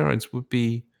steroids would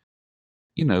be,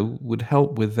 would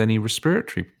help with any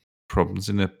respiratory problems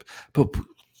but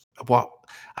what?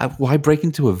 Why break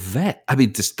into a vet? I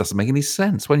mean, this doesn't make any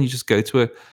sense. Why don't you just go to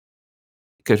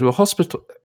a hospital?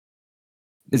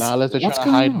 Unless they're What's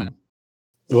trying to going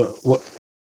hide. What?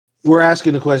 We're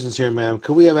asking the questions here, ma'am.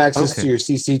 Could we have access to your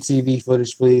CCTV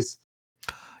footage, please?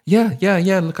 Yeah.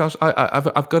 Look,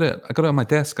 I've got it. I got it on my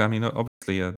desk. I mean,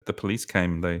 obviously, the police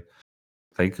came. They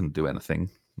couldn't do anything.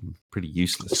 Pretty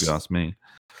useless, if you ask me.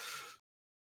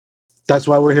 That's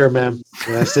why we're here, ma'am.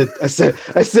 And I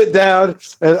sit down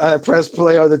and I press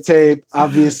play on the tape.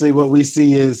 Obviously, what we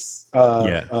see is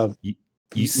You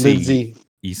Lindsay.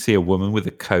 see a woman with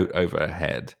a coat over her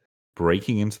head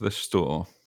breaking into the store,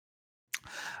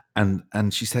 and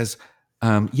she says,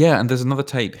 and there's another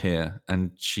tape here,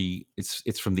 and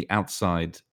it's from the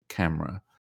outside camera,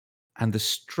 and the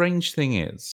strange thing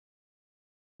is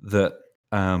that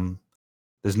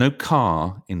there's no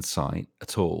car in sight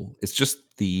at all. It's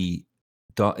just the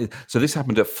dark. So this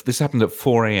happened at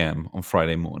 4 a.m. on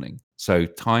Friday morning. So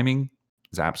timing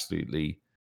is absolutely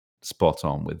spot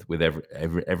on with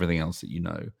everything else that you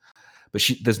know. But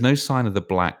there's no sign of the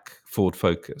black Ford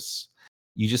Focus.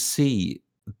 You just see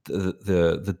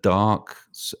the dark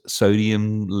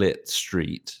sodium lit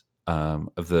street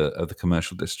of the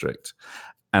commercial district,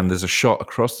 and there's a shot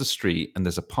across the street, and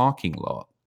there's a parking lot.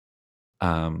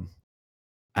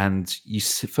 And you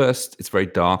see, first it's very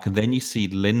dark, and then you see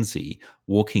Lindsay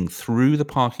walking through the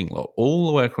parking lot, all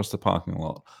the way across the parking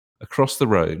lot, across the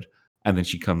road, and then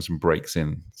she comes and breaks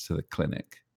in to the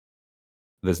clinic.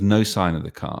 There's no sign of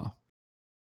the car.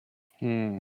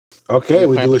 Okay,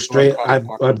 we do it straight.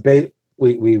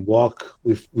 We walk.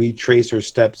 We trace her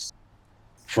steps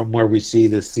from where we see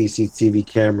the CCTV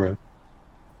camera,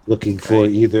 looking for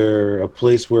either a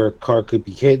place where a car could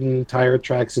be hidden, tire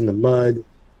tracks in the mud,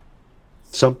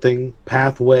 something,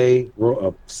 pathway,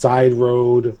 a side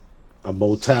road, a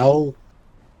motel.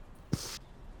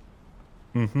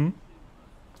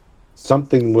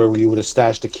 Something where you would have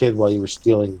stashed a kid while you were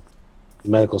stealing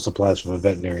medical supplies from a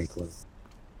veterinary clinic.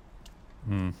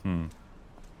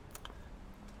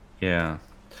 Yeah.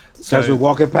 So as we're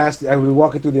walking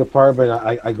through the apartment,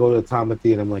 I go to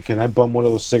Timothy and I'm like, "Can I bum one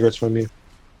of those cigarettes from you?"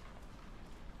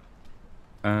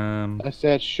 I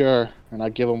said sure, and I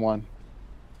give him one.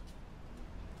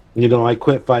 I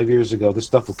quit 5 years ago. This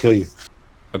stuff will kill you.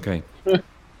 Okay.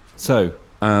 So,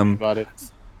 About it.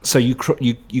 so you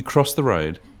cross the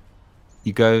road,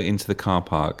 you go into the car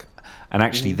park, and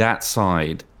actually that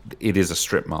side, it is a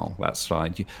strip mall. That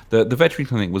side, the veterinary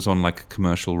clinic was on like a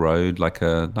commercial road, like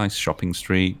a nice shopping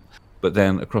street. But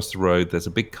then across the road, there's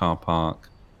a big car park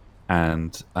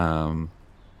and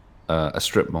a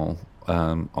strip mall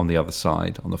on the other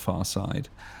side, on the far side.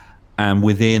 And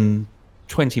within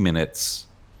 20 minutes,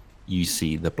 you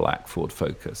see the black Ford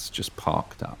Focus just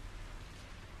parked up.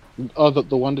 Oh,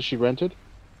 the one that she rented?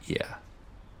 Yeah.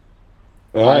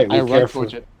 All right, I run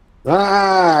towards it.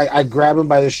 I grab him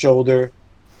by the shoulder.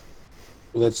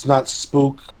 Let's not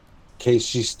spook in case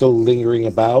she's still lingering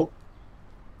about.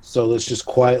 So let's just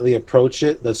quietly approach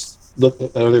it. Let's look.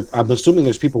 I'm assuming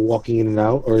there's people walking in and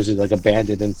out, or is it like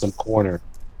abandoned in some corner?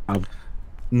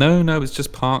 No, it's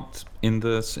just parked in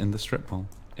the strip mall.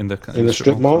 In the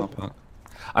strip mall? car park.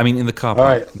 I mean, in the car park.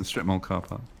 All right. In the strip mall car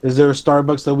park. Is there a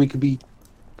Starbucks that we could be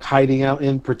hiding out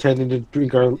in, pretending to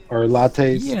drink our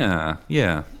lattes?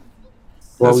 Yeah.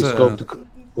 While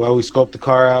we scope the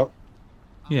car out?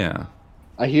 Yeah.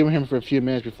 I humor him for a few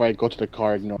minutes before I go to the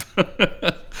car.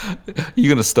 You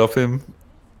gonna stop him?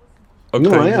 Okay.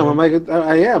 No, I am.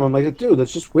 I am. I'm like, dude,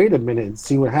 let's just wait a minute and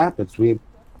see what happens. We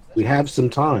have some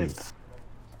time.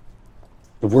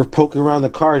 If we're poking around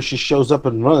the car and she shows up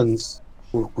and runs,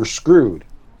 we're screwed.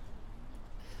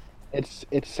 It's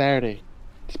Saturday.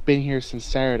 It's been here since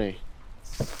Saturday.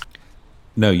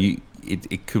 No,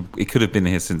 it could have been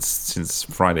here since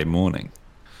Friday morning.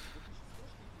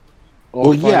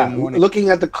 Well, yeah. Looking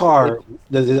at the car,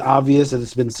 is it obvious that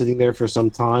it's been sitting there for some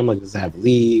time? Like, does it have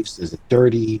leaves? Is it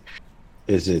dirty?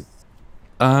 Is it?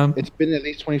 It's been at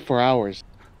least 24 hours.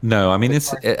 No, I mean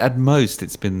at most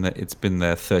it's been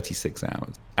there 36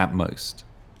 hours at most.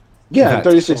 Yeah,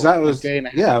 36 hours.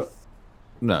 Yeah.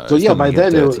 No. So yeah, by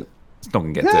then it's not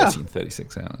gonna get dirty in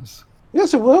 36 hours.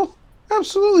 Yes, it will.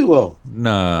 Absolutely will.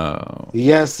 No.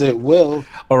 Yes, it will.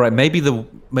 All right. Maybe the.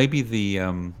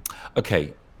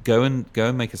 Okay. Go and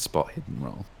make a spot hidden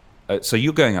roll. So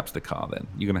you're going up to the car. Then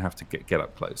you're going to have to get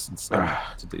up close and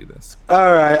to do this.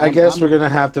 All right, I guess we're gonna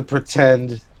have to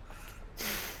pretend.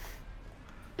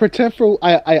 Pretend for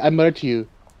I mutter to you.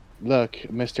 Look,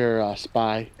 Mr.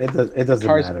 Spy. It doesn't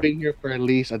Car's matter. been here for at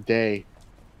least a day.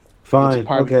 Fine.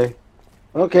 Okay.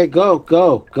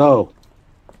 Go.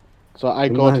 So I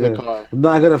go to the car. I'm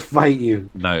not gonna fight you.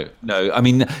 No. I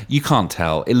mean, you can't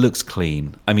tell. It looks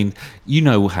clean. I mean, you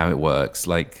know how it works.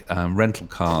 Like rental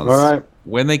cars. All right.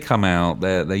 When they come out,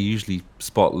 they're usually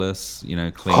spotless. You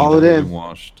know, clean. Call it in.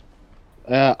 Washed.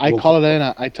 I call it in.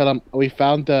 I tell them we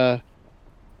found the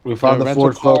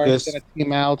Ford Focus. Send a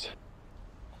team out.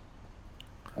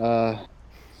 I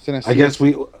guess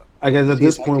at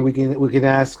this point we can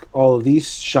ask all of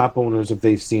these shop owners if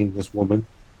they've seen this woman.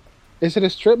 Is it a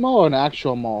strip mall or an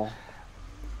actual mall?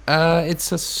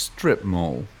 It's a strip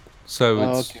mall,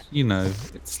 so it's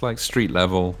it's like street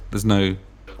level. There's no.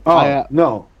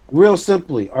 No. Real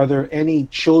simply, are there any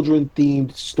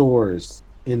children-themed stores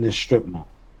in this strip mall?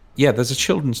 Yeah, there's a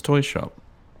children's toy shop.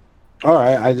 All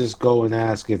right, I just go and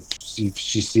ask if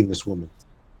she's seen this woman.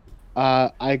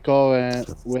 I go in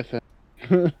with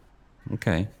him.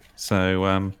 Okay,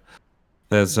 so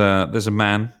there's a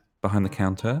man behind the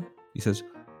counter. He says,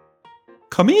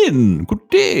 "Come in. Good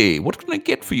day. What can I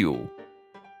get for you?"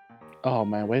 Oh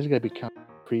man, why is it gonna be kind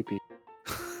of creepy?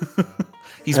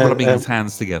 He's rubbing his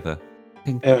hands together.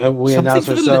 And we announce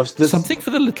ourselves. Something for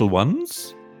the little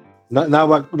ones.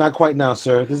 Not quite now,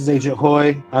 sir. This is Agent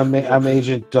Hoy. I'm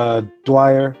Agent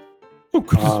Dwyer. Oh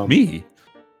goodness me!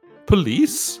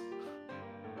 Police.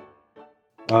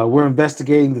 We're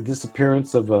investigating the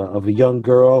disappearance of a young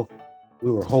girl.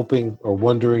 We were hoping or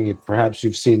wondering if perhaps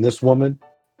you've seen this woman.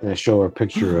 And I show her a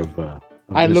picture of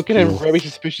I look at him very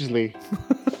suspiciously.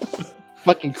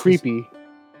 Fucking creepy.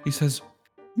 He says,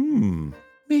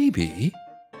 maybe.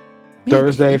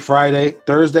 Thursday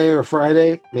or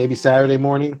Friday, maybe Saturday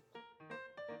morning.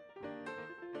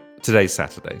 Today's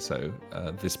Saturday, so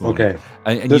this morning. Okay.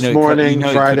 And this morning,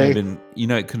 Friday. It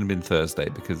couldn't have been Thursday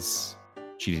because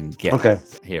she didn't get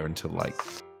here until like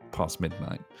past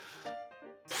midnight.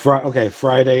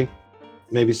 Friday,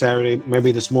 maybe Saturday,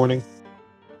 maybe this morning.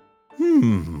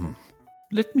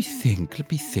 Let me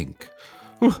think.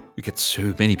 Oh, we get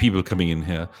so many people coming in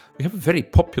here. We have a very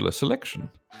popular selection.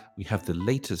 We have the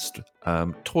latest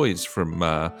toys from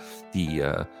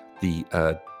the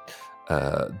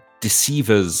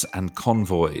deceivers and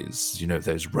convoys. You know,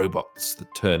 those robots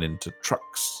that turn into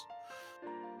trucks.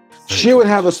 She would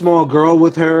have a small girl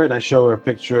with her, and I show her a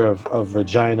picture of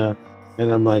Regina,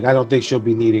 and I'm like, I don't think she'll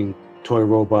be needing toy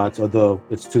robots, although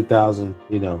it's 2000,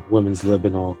 women's lib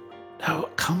and all. No,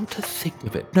 come to think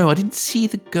of it. No, I didn't see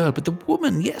the girl, but the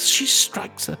woman, yes, she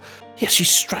strikes an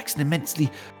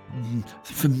immensely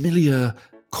familiar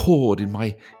chord in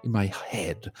my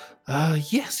head.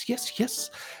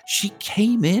 Yes. She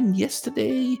came in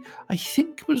yesterday. I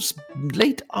think it was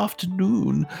late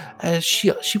afternoon.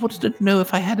 She wanted to know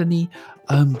if I had any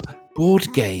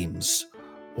board games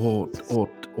or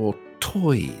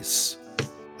toys.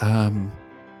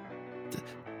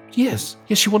 Yes,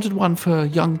 she wanted one for a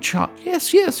young child.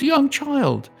 Yes, a young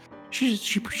child.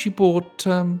 She bought.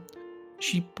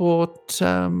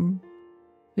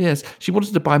 Yes, she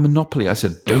wanted to buy Monopoly. I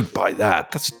said, "Don't buy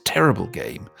that. That's a terrible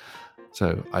game."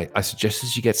 So I suggested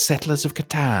she get Settlers of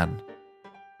Catan.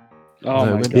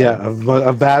 Oh my God! Yeah,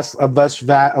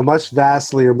 a much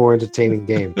vastly more entertaining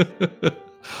game.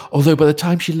 Although by the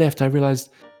time she left, I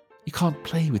realized you can't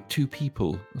play with two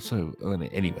people. So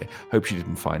anyway, hope she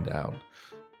didn't find out.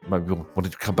 Maybe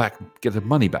wanted to come back and get her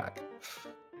money back.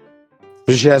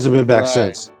 But she hasn't been back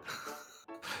since.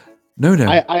 No.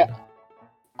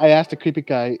 I asked the creepy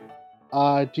guy,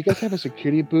 do you guys have a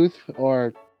security booth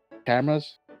or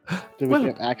cameras that we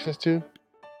have access to?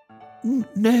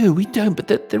 No, we don't, but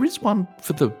there is one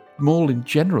for the mall in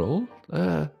general.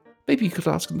 Maybe you could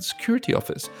ask in the security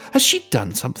office. Has she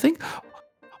done something?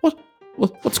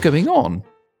 What's going on?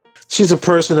 She's a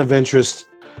person of interest.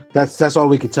 That's all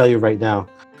we can tell you right now.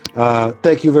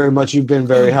 Thank you very much. You've been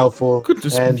very helpful.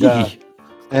 Goodness me.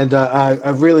 And I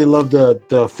really love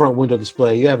the front window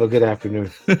display. You have a good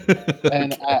afternoon.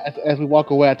 And as we walk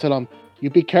away, I tell him, "You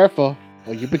be careful,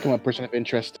 or you become a person of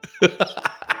interest."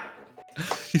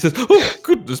 He says, "Oh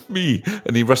goodness me!"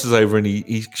 And he rushes over and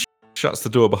he shuts the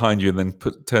door behind you and then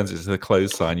turns it to the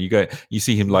close sign. You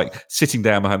see him like sitting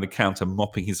down behind the counter,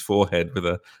 mopping his forehead with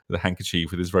a handkerchief,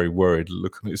 with his very worried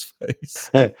look on his face.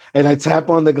 And I tap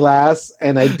on the glass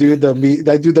and I do the meet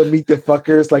the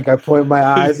fuckers. Like I point my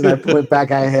eyes and I point back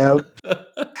at him.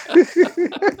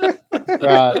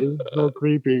 God, it's so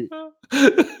creepy.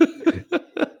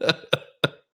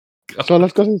 So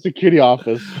let's go to the security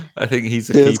office. I think he's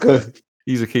a Yeah, let's keeper. go.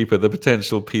 He's a keeper. The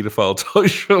potential paedophile toy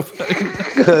shop. No,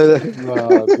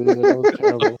 dude, that was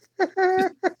terrible.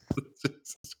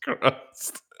 Jesus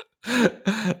Christ.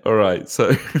 All right,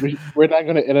 so We're not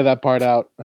going to edit that part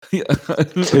out. yeah.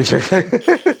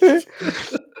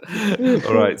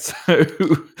 All right, so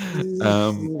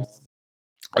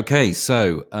okay,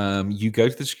 so you go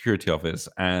to the security office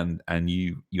and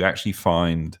you actually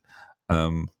find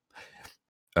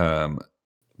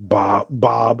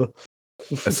Bob.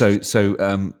 so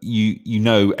you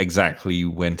know exactly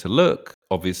when to look,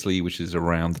 obviously, which is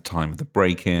around the time of the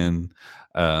break-in.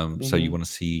 So you want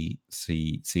to see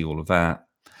all of that,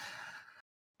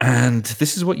 and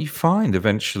this is what you find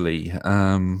eventually.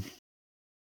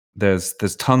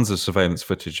 There's tons of surveillance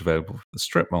footage available for the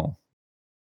strip mall,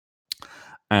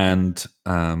 and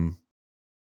at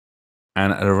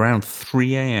around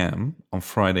 3 a.m. on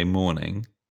Friday morning,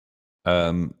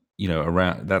 around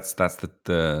that's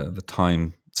the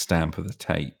time stamp of the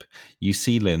tape. You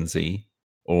see Lindsay,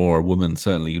 or a woman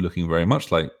certainly looking very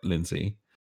much like Lindsay,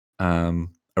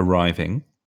 arriving,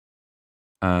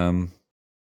 and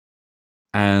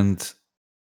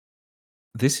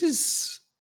this is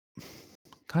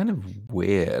kind of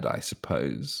weird, I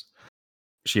suppose.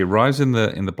 She arrives in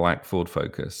the black Ford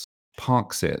Focus,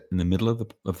 parks it in the middle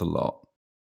of the lot.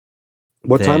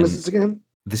 What time is Then this again?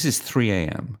 this is 3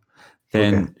 a.m. Okay.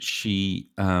 Then she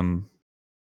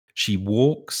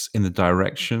walks in the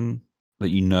direction that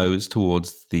you know is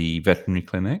towards the veterinary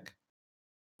clinic,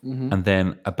 and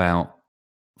then about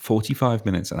 45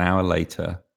 minutes, an hour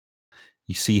later,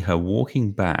 you see her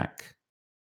walking back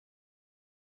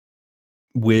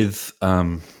with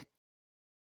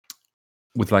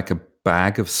like a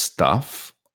bag of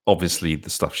stuff, obviously the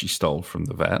stuff she stole from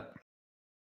the vet,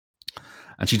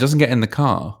 and she doesn't get in the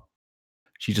car.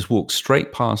 She just walks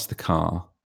straight past the car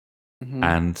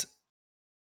and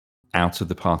out of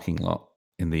the parking lot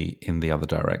in the other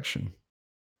direction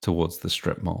towards the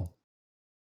strip mall.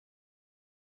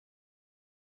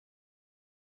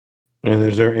 And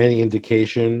is there any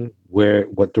indication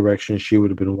what direction she would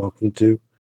have been walking to?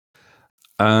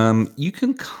 You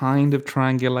can kind of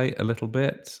triangulate a little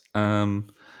bit.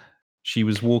 She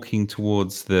was walking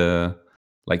towards the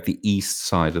east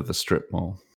side of the strip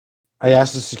mall. I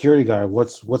asked the security guard,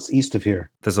 "What's east of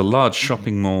here?" There's a large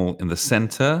shopping mall in the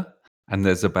center, and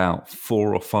there's about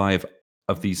 4 or 5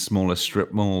 of these smaller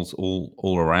strip malls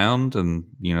all around, and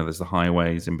there's the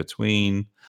highways in between.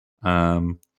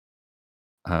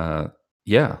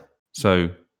 Yeah.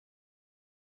 So,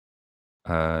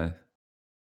 I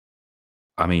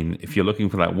mean, if you're looking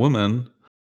for that woman,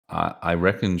 I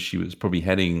reckon she was probably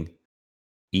heading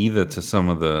either to some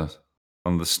of the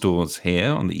stores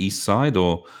here on the east side,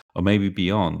 or maybe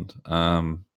beyond.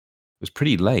 It was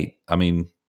pretty late. I mean,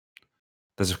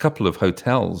 there's a couple of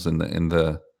hotels in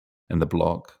the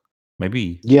block.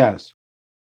 Maybe Yes.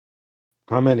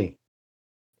 How many?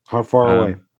 How far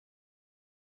away?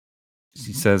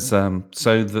 he says.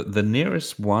 So the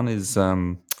nearest one is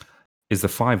the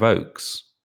Five Oaks,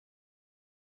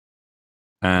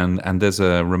 and there's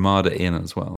a Ramada Inn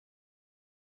as well.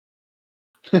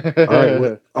 All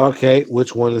right. Okay.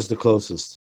 Which one is the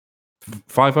closest?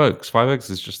 Five Oaks. Five Oaks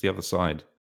is just the other side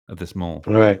of this mall.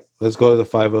 All right. Let's go to the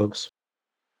Five Oaks.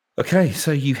 Okay,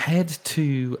 so you head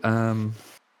to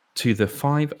the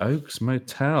Five Oaks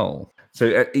Motel.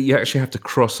 So you actually have to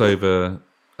cross over.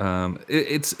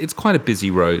 It's quite a busy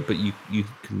road, but you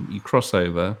cross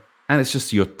over, and it's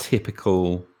just your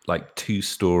typical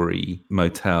 2-story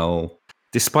motel.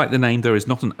 Despite the name, there is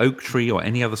not an oak tree or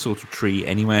any other sort of tree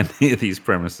anywhere near these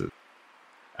premises.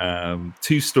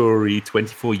 2-story,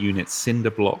 24-unit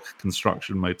cinder block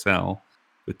construction motel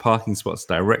with parking spots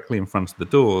directly in front of the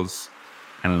doors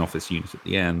and an office unit at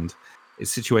the end.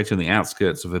 It's situated on the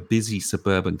outskirts of a busy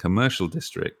suburban commercial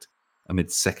district amid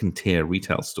second-tier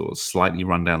retail stores, slightly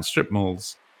run-down strip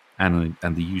malls, and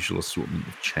the usual assortment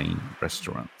of chain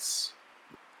restaurants.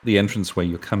 The entranceway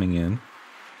you're coming in,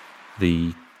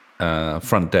 the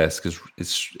front desk is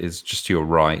just to your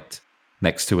right,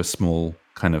 next to a small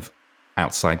kind of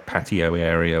outside patio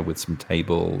area with some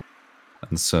table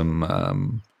and some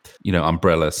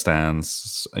umbrella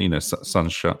stands,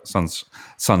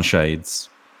 sunshades.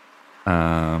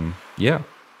 Yeah.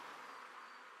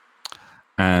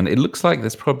 And it looks like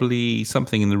there's probably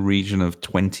something in the region of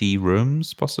 20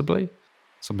 rooms, possibly.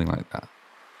 Something like that.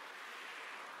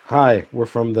 Hi, we're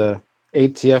from the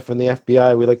ATF and the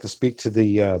FBI. We'd like to speak to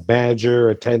the manager,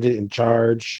 attendant in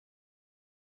charge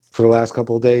for the last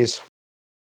couple of days.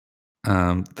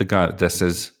 The guy at the desk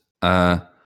says, yeah,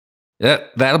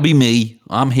 that'll be me.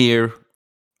 I'm here.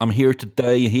 I'm here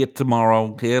today, here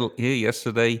tomorrow, here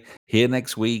yesterday, here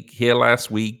next week, here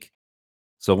last week.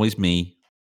 It's always me.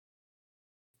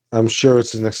 I'm sure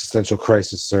it's an existential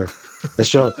crisis, sir. I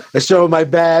show my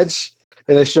badge,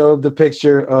 and I show him the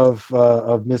picture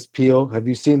of Miss Peel. Have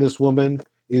you seen this woman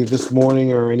either this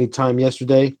morning or any time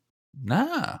yesterday?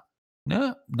 Nah,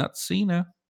 no, not seen her.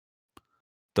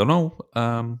 Don't know.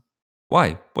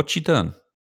 Why? What's she done?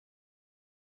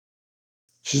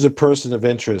 She's a person of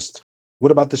interest.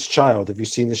 What about this child? Have you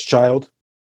seen this child?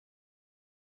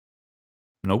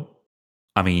 Nope.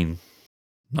 I mean,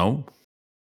 no.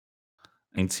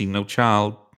 Ain't seen no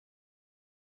child.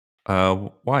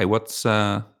 Why? What's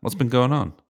been going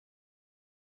on?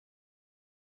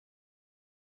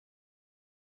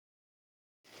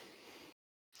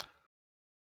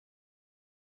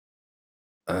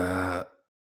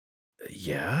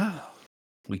 Yeah,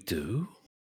 we do.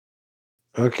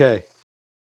 Okay.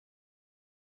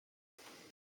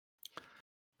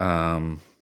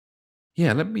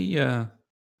 Yeah, let me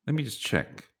just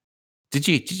check. Did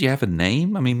you have a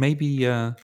name? I mean, maybe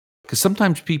because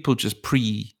sometimes people just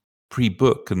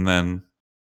pre-book and then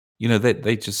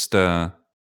they just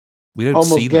we don't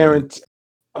see them.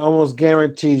 Almost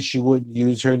guaranteed she wouldn't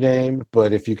use her name,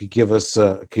 but if you could give us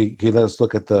could let us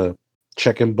look at the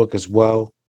check-in book as well,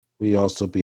 we also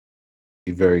be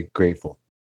very grateful.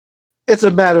 It's a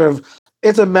matter of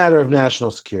national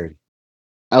security.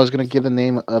 I was gonna give the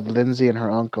name of Lindsay and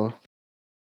her uncle.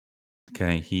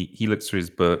 Okay, he looks through his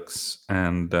books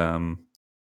and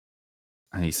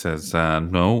he says,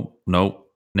 "No,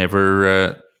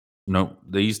 never. No,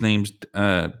 these names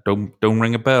don't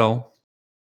ring a bell."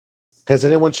 Has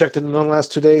anyone checked in the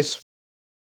last 2 days?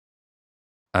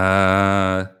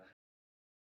 Yeah,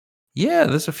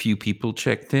 there's a few people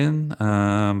checked in,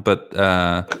 but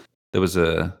there was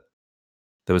a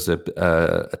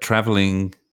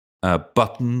traveling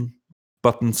button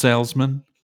salesman.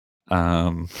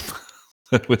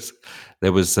 there was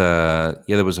there was a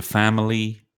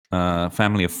family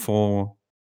of four.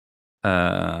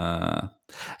 There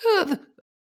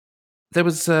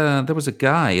was a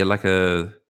guy like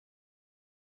a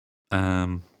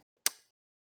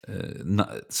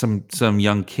some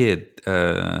young kid.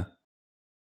 It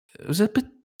was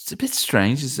it's a bit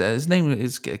strange. His name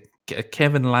is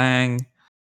Kevin Lang.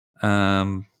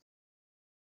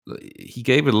 He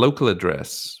gave a local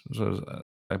address. So it was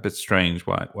a bit strange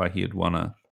why he'd want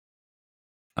to.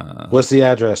 What's the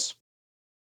address?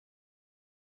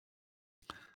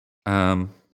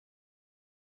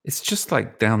 It's just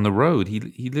like down the road.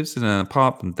 He lives in an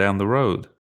apartment down the road.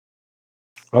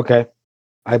 Okay.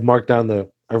 I write down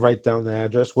the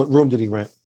address. What room did he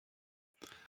rent?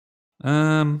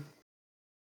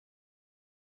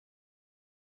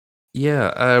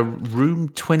 Yeah, room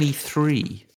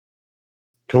 23.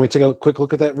 Can we take a quick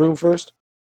look at that room first?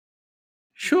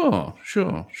 Sure.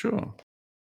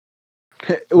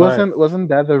 Wasn't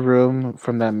that the room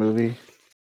from that movie?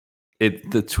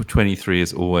 The 23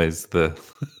 is always the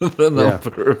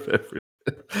number of everything.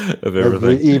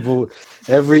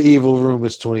 Every evil room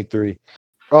is 23.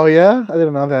 Oh yeah, I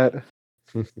didn't know that.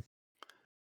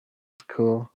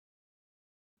 Cool.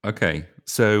 Okay,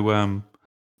 so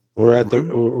we're at the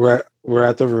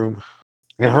room,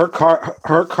 and her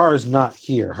car is not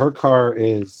here. Her car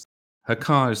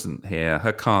isn't here.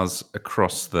 Her car's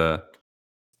across the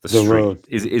street. Road.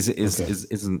 Is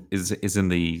in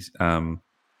the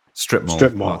strip mall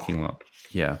parking lot.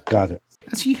 Yeah, got it.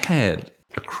 As you head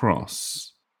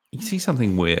across, you see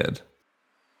something weird.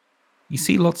 You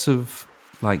see lots of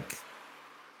like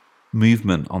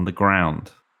movement on the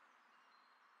ground.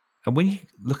 And when you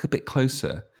look a bit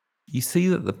closer, you see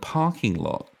that the parking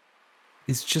lot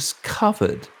is just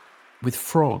covered with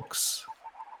frogs.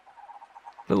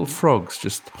 Little frogs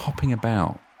just hopping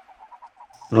about.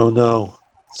 Oh no.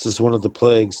 This is one of the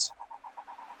plagues.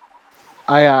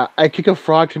 I kick a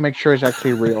frog to make sure it's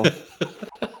actually real.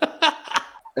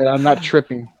 And I'm not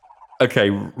tripping.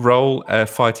 Okay, roll a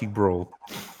fighting brawl.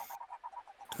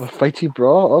 A fighting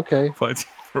brawl? Okay. Fighting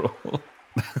brawl.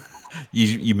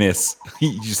 You miss.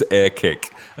 You just air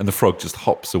kick, and the frog just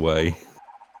hops away.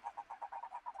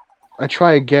 I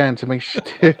try again to make sure.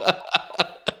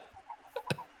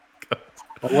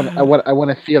 I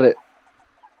want to feel it.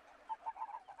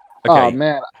 Okay. Oh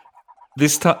man!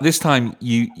 This time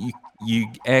you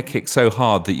air kick so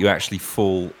hard that you actually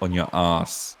fall on your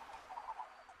ass.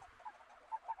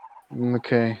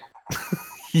 Okay.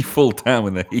 You fall down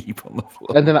in a heap on the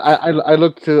floor. And then I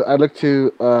look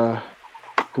to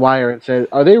Dwyer and said,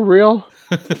 "Are they real?"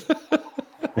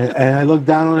 and I look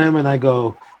down on him and I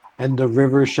go, "And the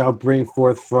river shall bring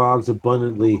forth frogs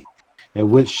abundantly, and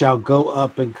which shall go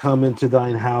up and come into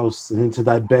thine house, and into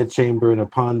thy bedchamber, and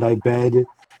upon thy bed,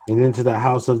 and into the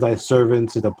house of thy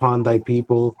servants, and upon thy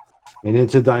people, and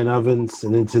into thine ovens,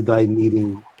 and into thy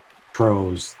kneading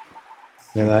troughs.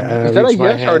 And I Is that a reach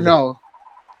my yes or hand. no?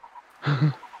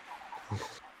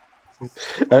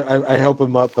 I help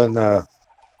him up, and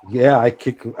yeah, I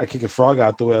kick a frog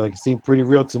out the way. Like it seemed pretty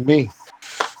real to me.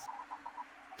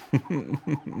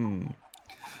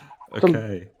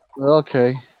 Okay.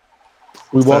 Okay.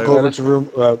 We walk So- over to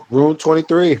room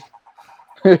 23.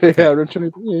 Yeah, room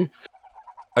 23.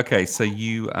 Okay, so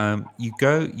you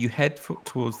head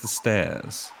towards the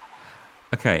stairs.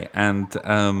 Okay, and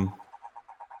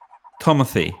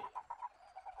Timothy,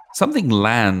 something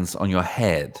lands on your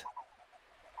head.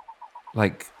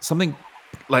 Like something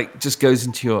like just goes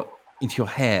into your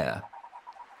hair.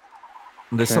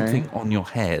 And there's Okay. something on your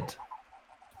head.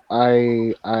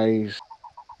 I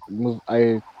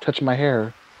touch my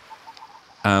hair.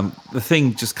 The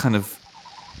thing just kind of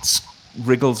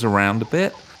wriggles around a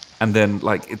bit, and then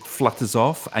like it flutters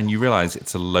off, and you realize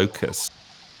it's a locust.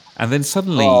 And then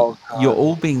suddenly Oh, you're God.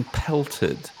 all being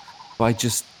pelted by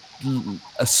just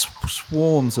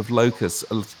swarms of locusts,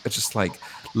 are just like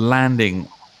landing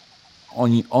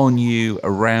on you,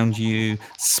 around you,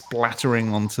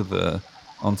 splattering onto the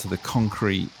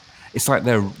concrete. It's like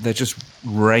they're just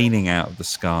raining out of the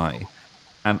sky.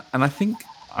 And I think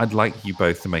I'd like you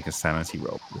both to make a sanity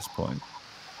roll at this point.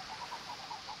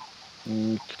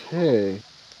 Okay.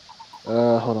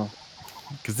 Hold on.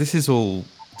 Because this is all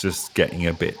just getting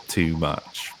a bit too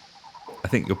much. I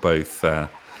think you're both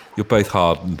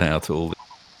hardened now to all this.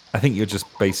 I think you're just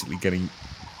basically getting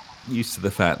used to the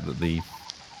fact that the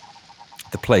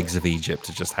plagues of Egypt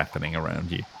are just happening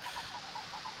around you.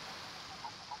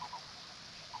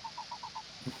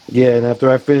 Yeah, and after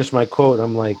I finish my quote,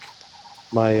 I'm like,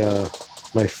 my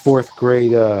fourth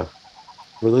grade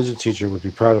religion teacher would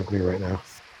be proud of me right now.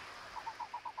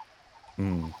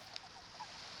 And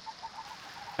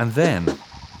then,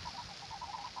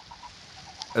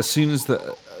 as soon as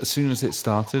it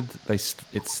started,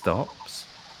 it stops,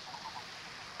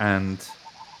 and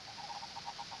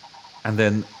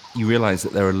then you realize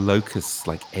that there are locusts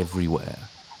like everywhere,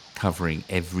 covering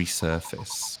every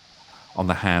surface, on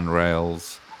the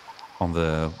handrails, on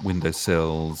the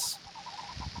windowsills,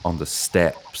 on the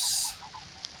steps,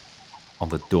 on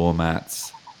the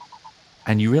doormats,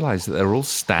 and you realize that they're all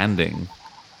standing,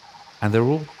 and they're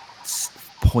all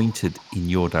pointed in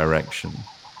your direction,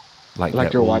 Like they're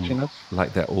they're all watching us?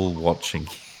 like they're all watching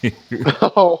you.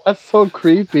 Oh, that's so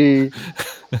creepy.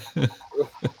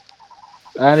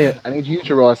 I need you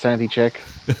to roll a sanity check.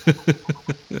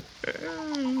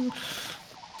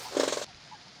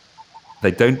 They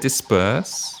don't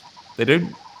disperse. They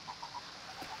don't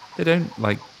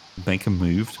like make a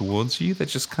move towards you. They're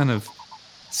just kind of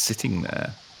sitting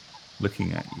there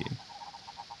looking at you.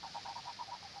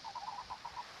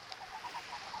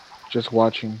 Just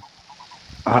watching.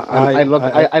 I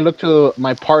I look to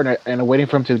my partner and I'm waiting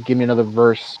for him to give me another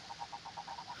verse.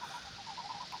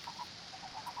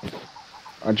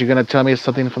 Aren't you gonna tell me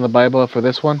something from the Bible for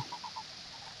this one?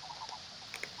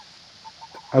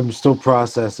 I'm still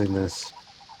processing this.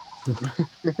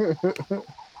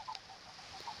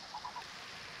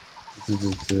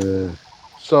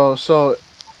 So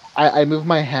I move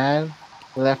my hand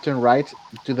left and right.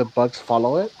 Do the bugs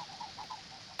follow it?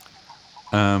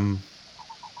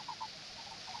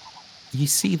 You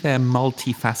see their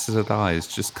multifaceted eyes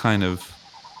just kind of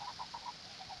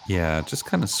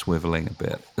swiveling a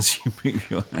bit as you move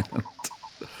your hand.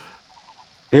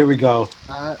 Here we go.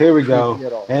 Not Here we go. creepy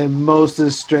at all. And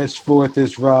Moses stretched forth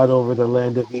his rod over the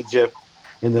land of Egypt,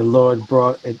 and the Lord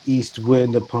brought an east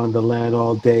wind upon the land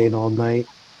all day and all night.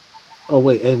 Oh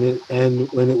wait, and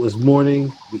when it was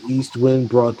morning, the east wind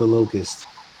brought the locust.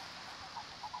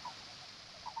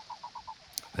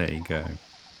 There you go.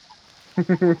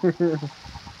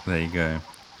 There you go.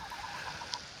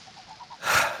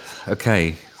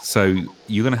 Okay, so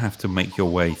you're going to have to make your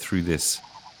way through this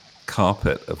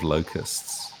carpet of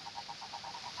locusts.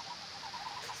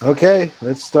 Okay,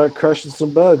 let's start crushing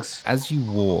some bugs. As you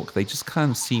walk, they just kind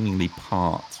of seemingly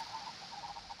part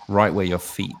right where your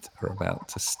feet are about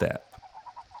to step.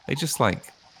 They just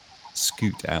like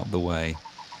scoot out the way,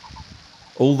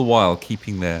 all the while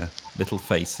keeping their little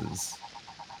faces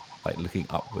like looking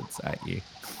upwards at you.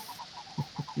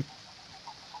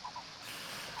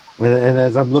 And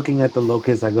as I'm looking at the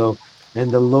locusts, I go,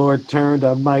 and the Lord turned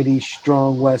a mighty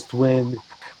strong west wind,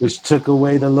 which took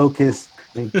away the locusts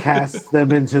and cast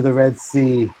them into the Red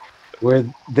Sea, where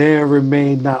there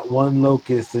remained not one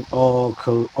locust in all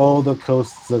the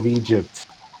coasts of Egypt.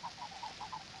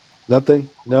 Nothing?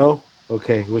 No?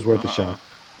 Okay, it was worth a shot.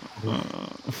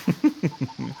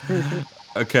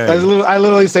 Okay. I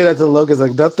literally say that to Logan's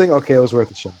like nothing. Okay, it was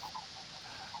worth a shot.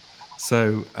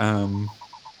 So,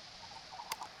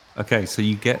 okay, so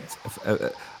you get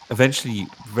eventually,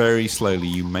 very slowly,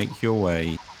 you make your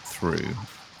way through.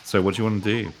 So, what do you want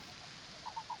to do?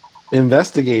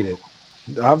 Investigate it.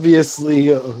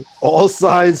 Obviously, all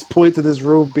signs point to this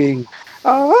room being.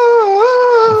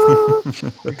 Ah!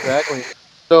 Exactly.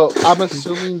 So I'm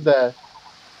assuming that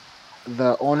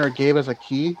the owner gave us a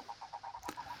key.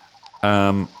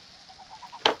 Because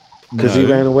he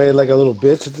ran No, away like a little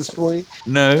bitch at this point.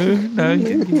 no, he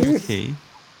didn't give you a key.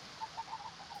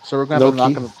 So we're gonna have No to knock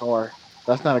key. on the door.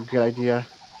 That's not a good idea.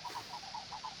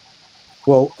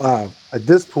 Well, at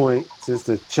this point, since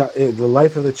the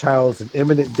life of the child is in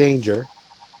imminent danger,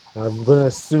 I'm gonna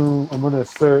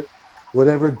assert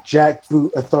whatever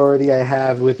jackboot authority I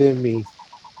have within me,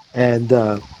 and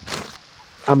I'm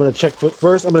gonna check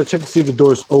first. I'm gonna check to see if the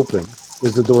door's open.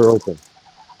 Is the door open?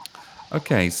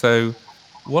 Okay, so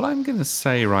what I'm going to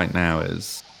say right now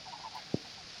is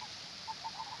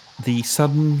the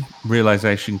sudden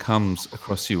realization comes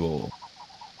across you all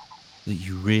that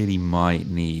you really might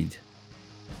need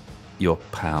your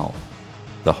pal,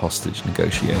 the hostage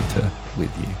negotiator,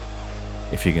 with you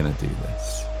if you're going to do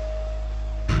this.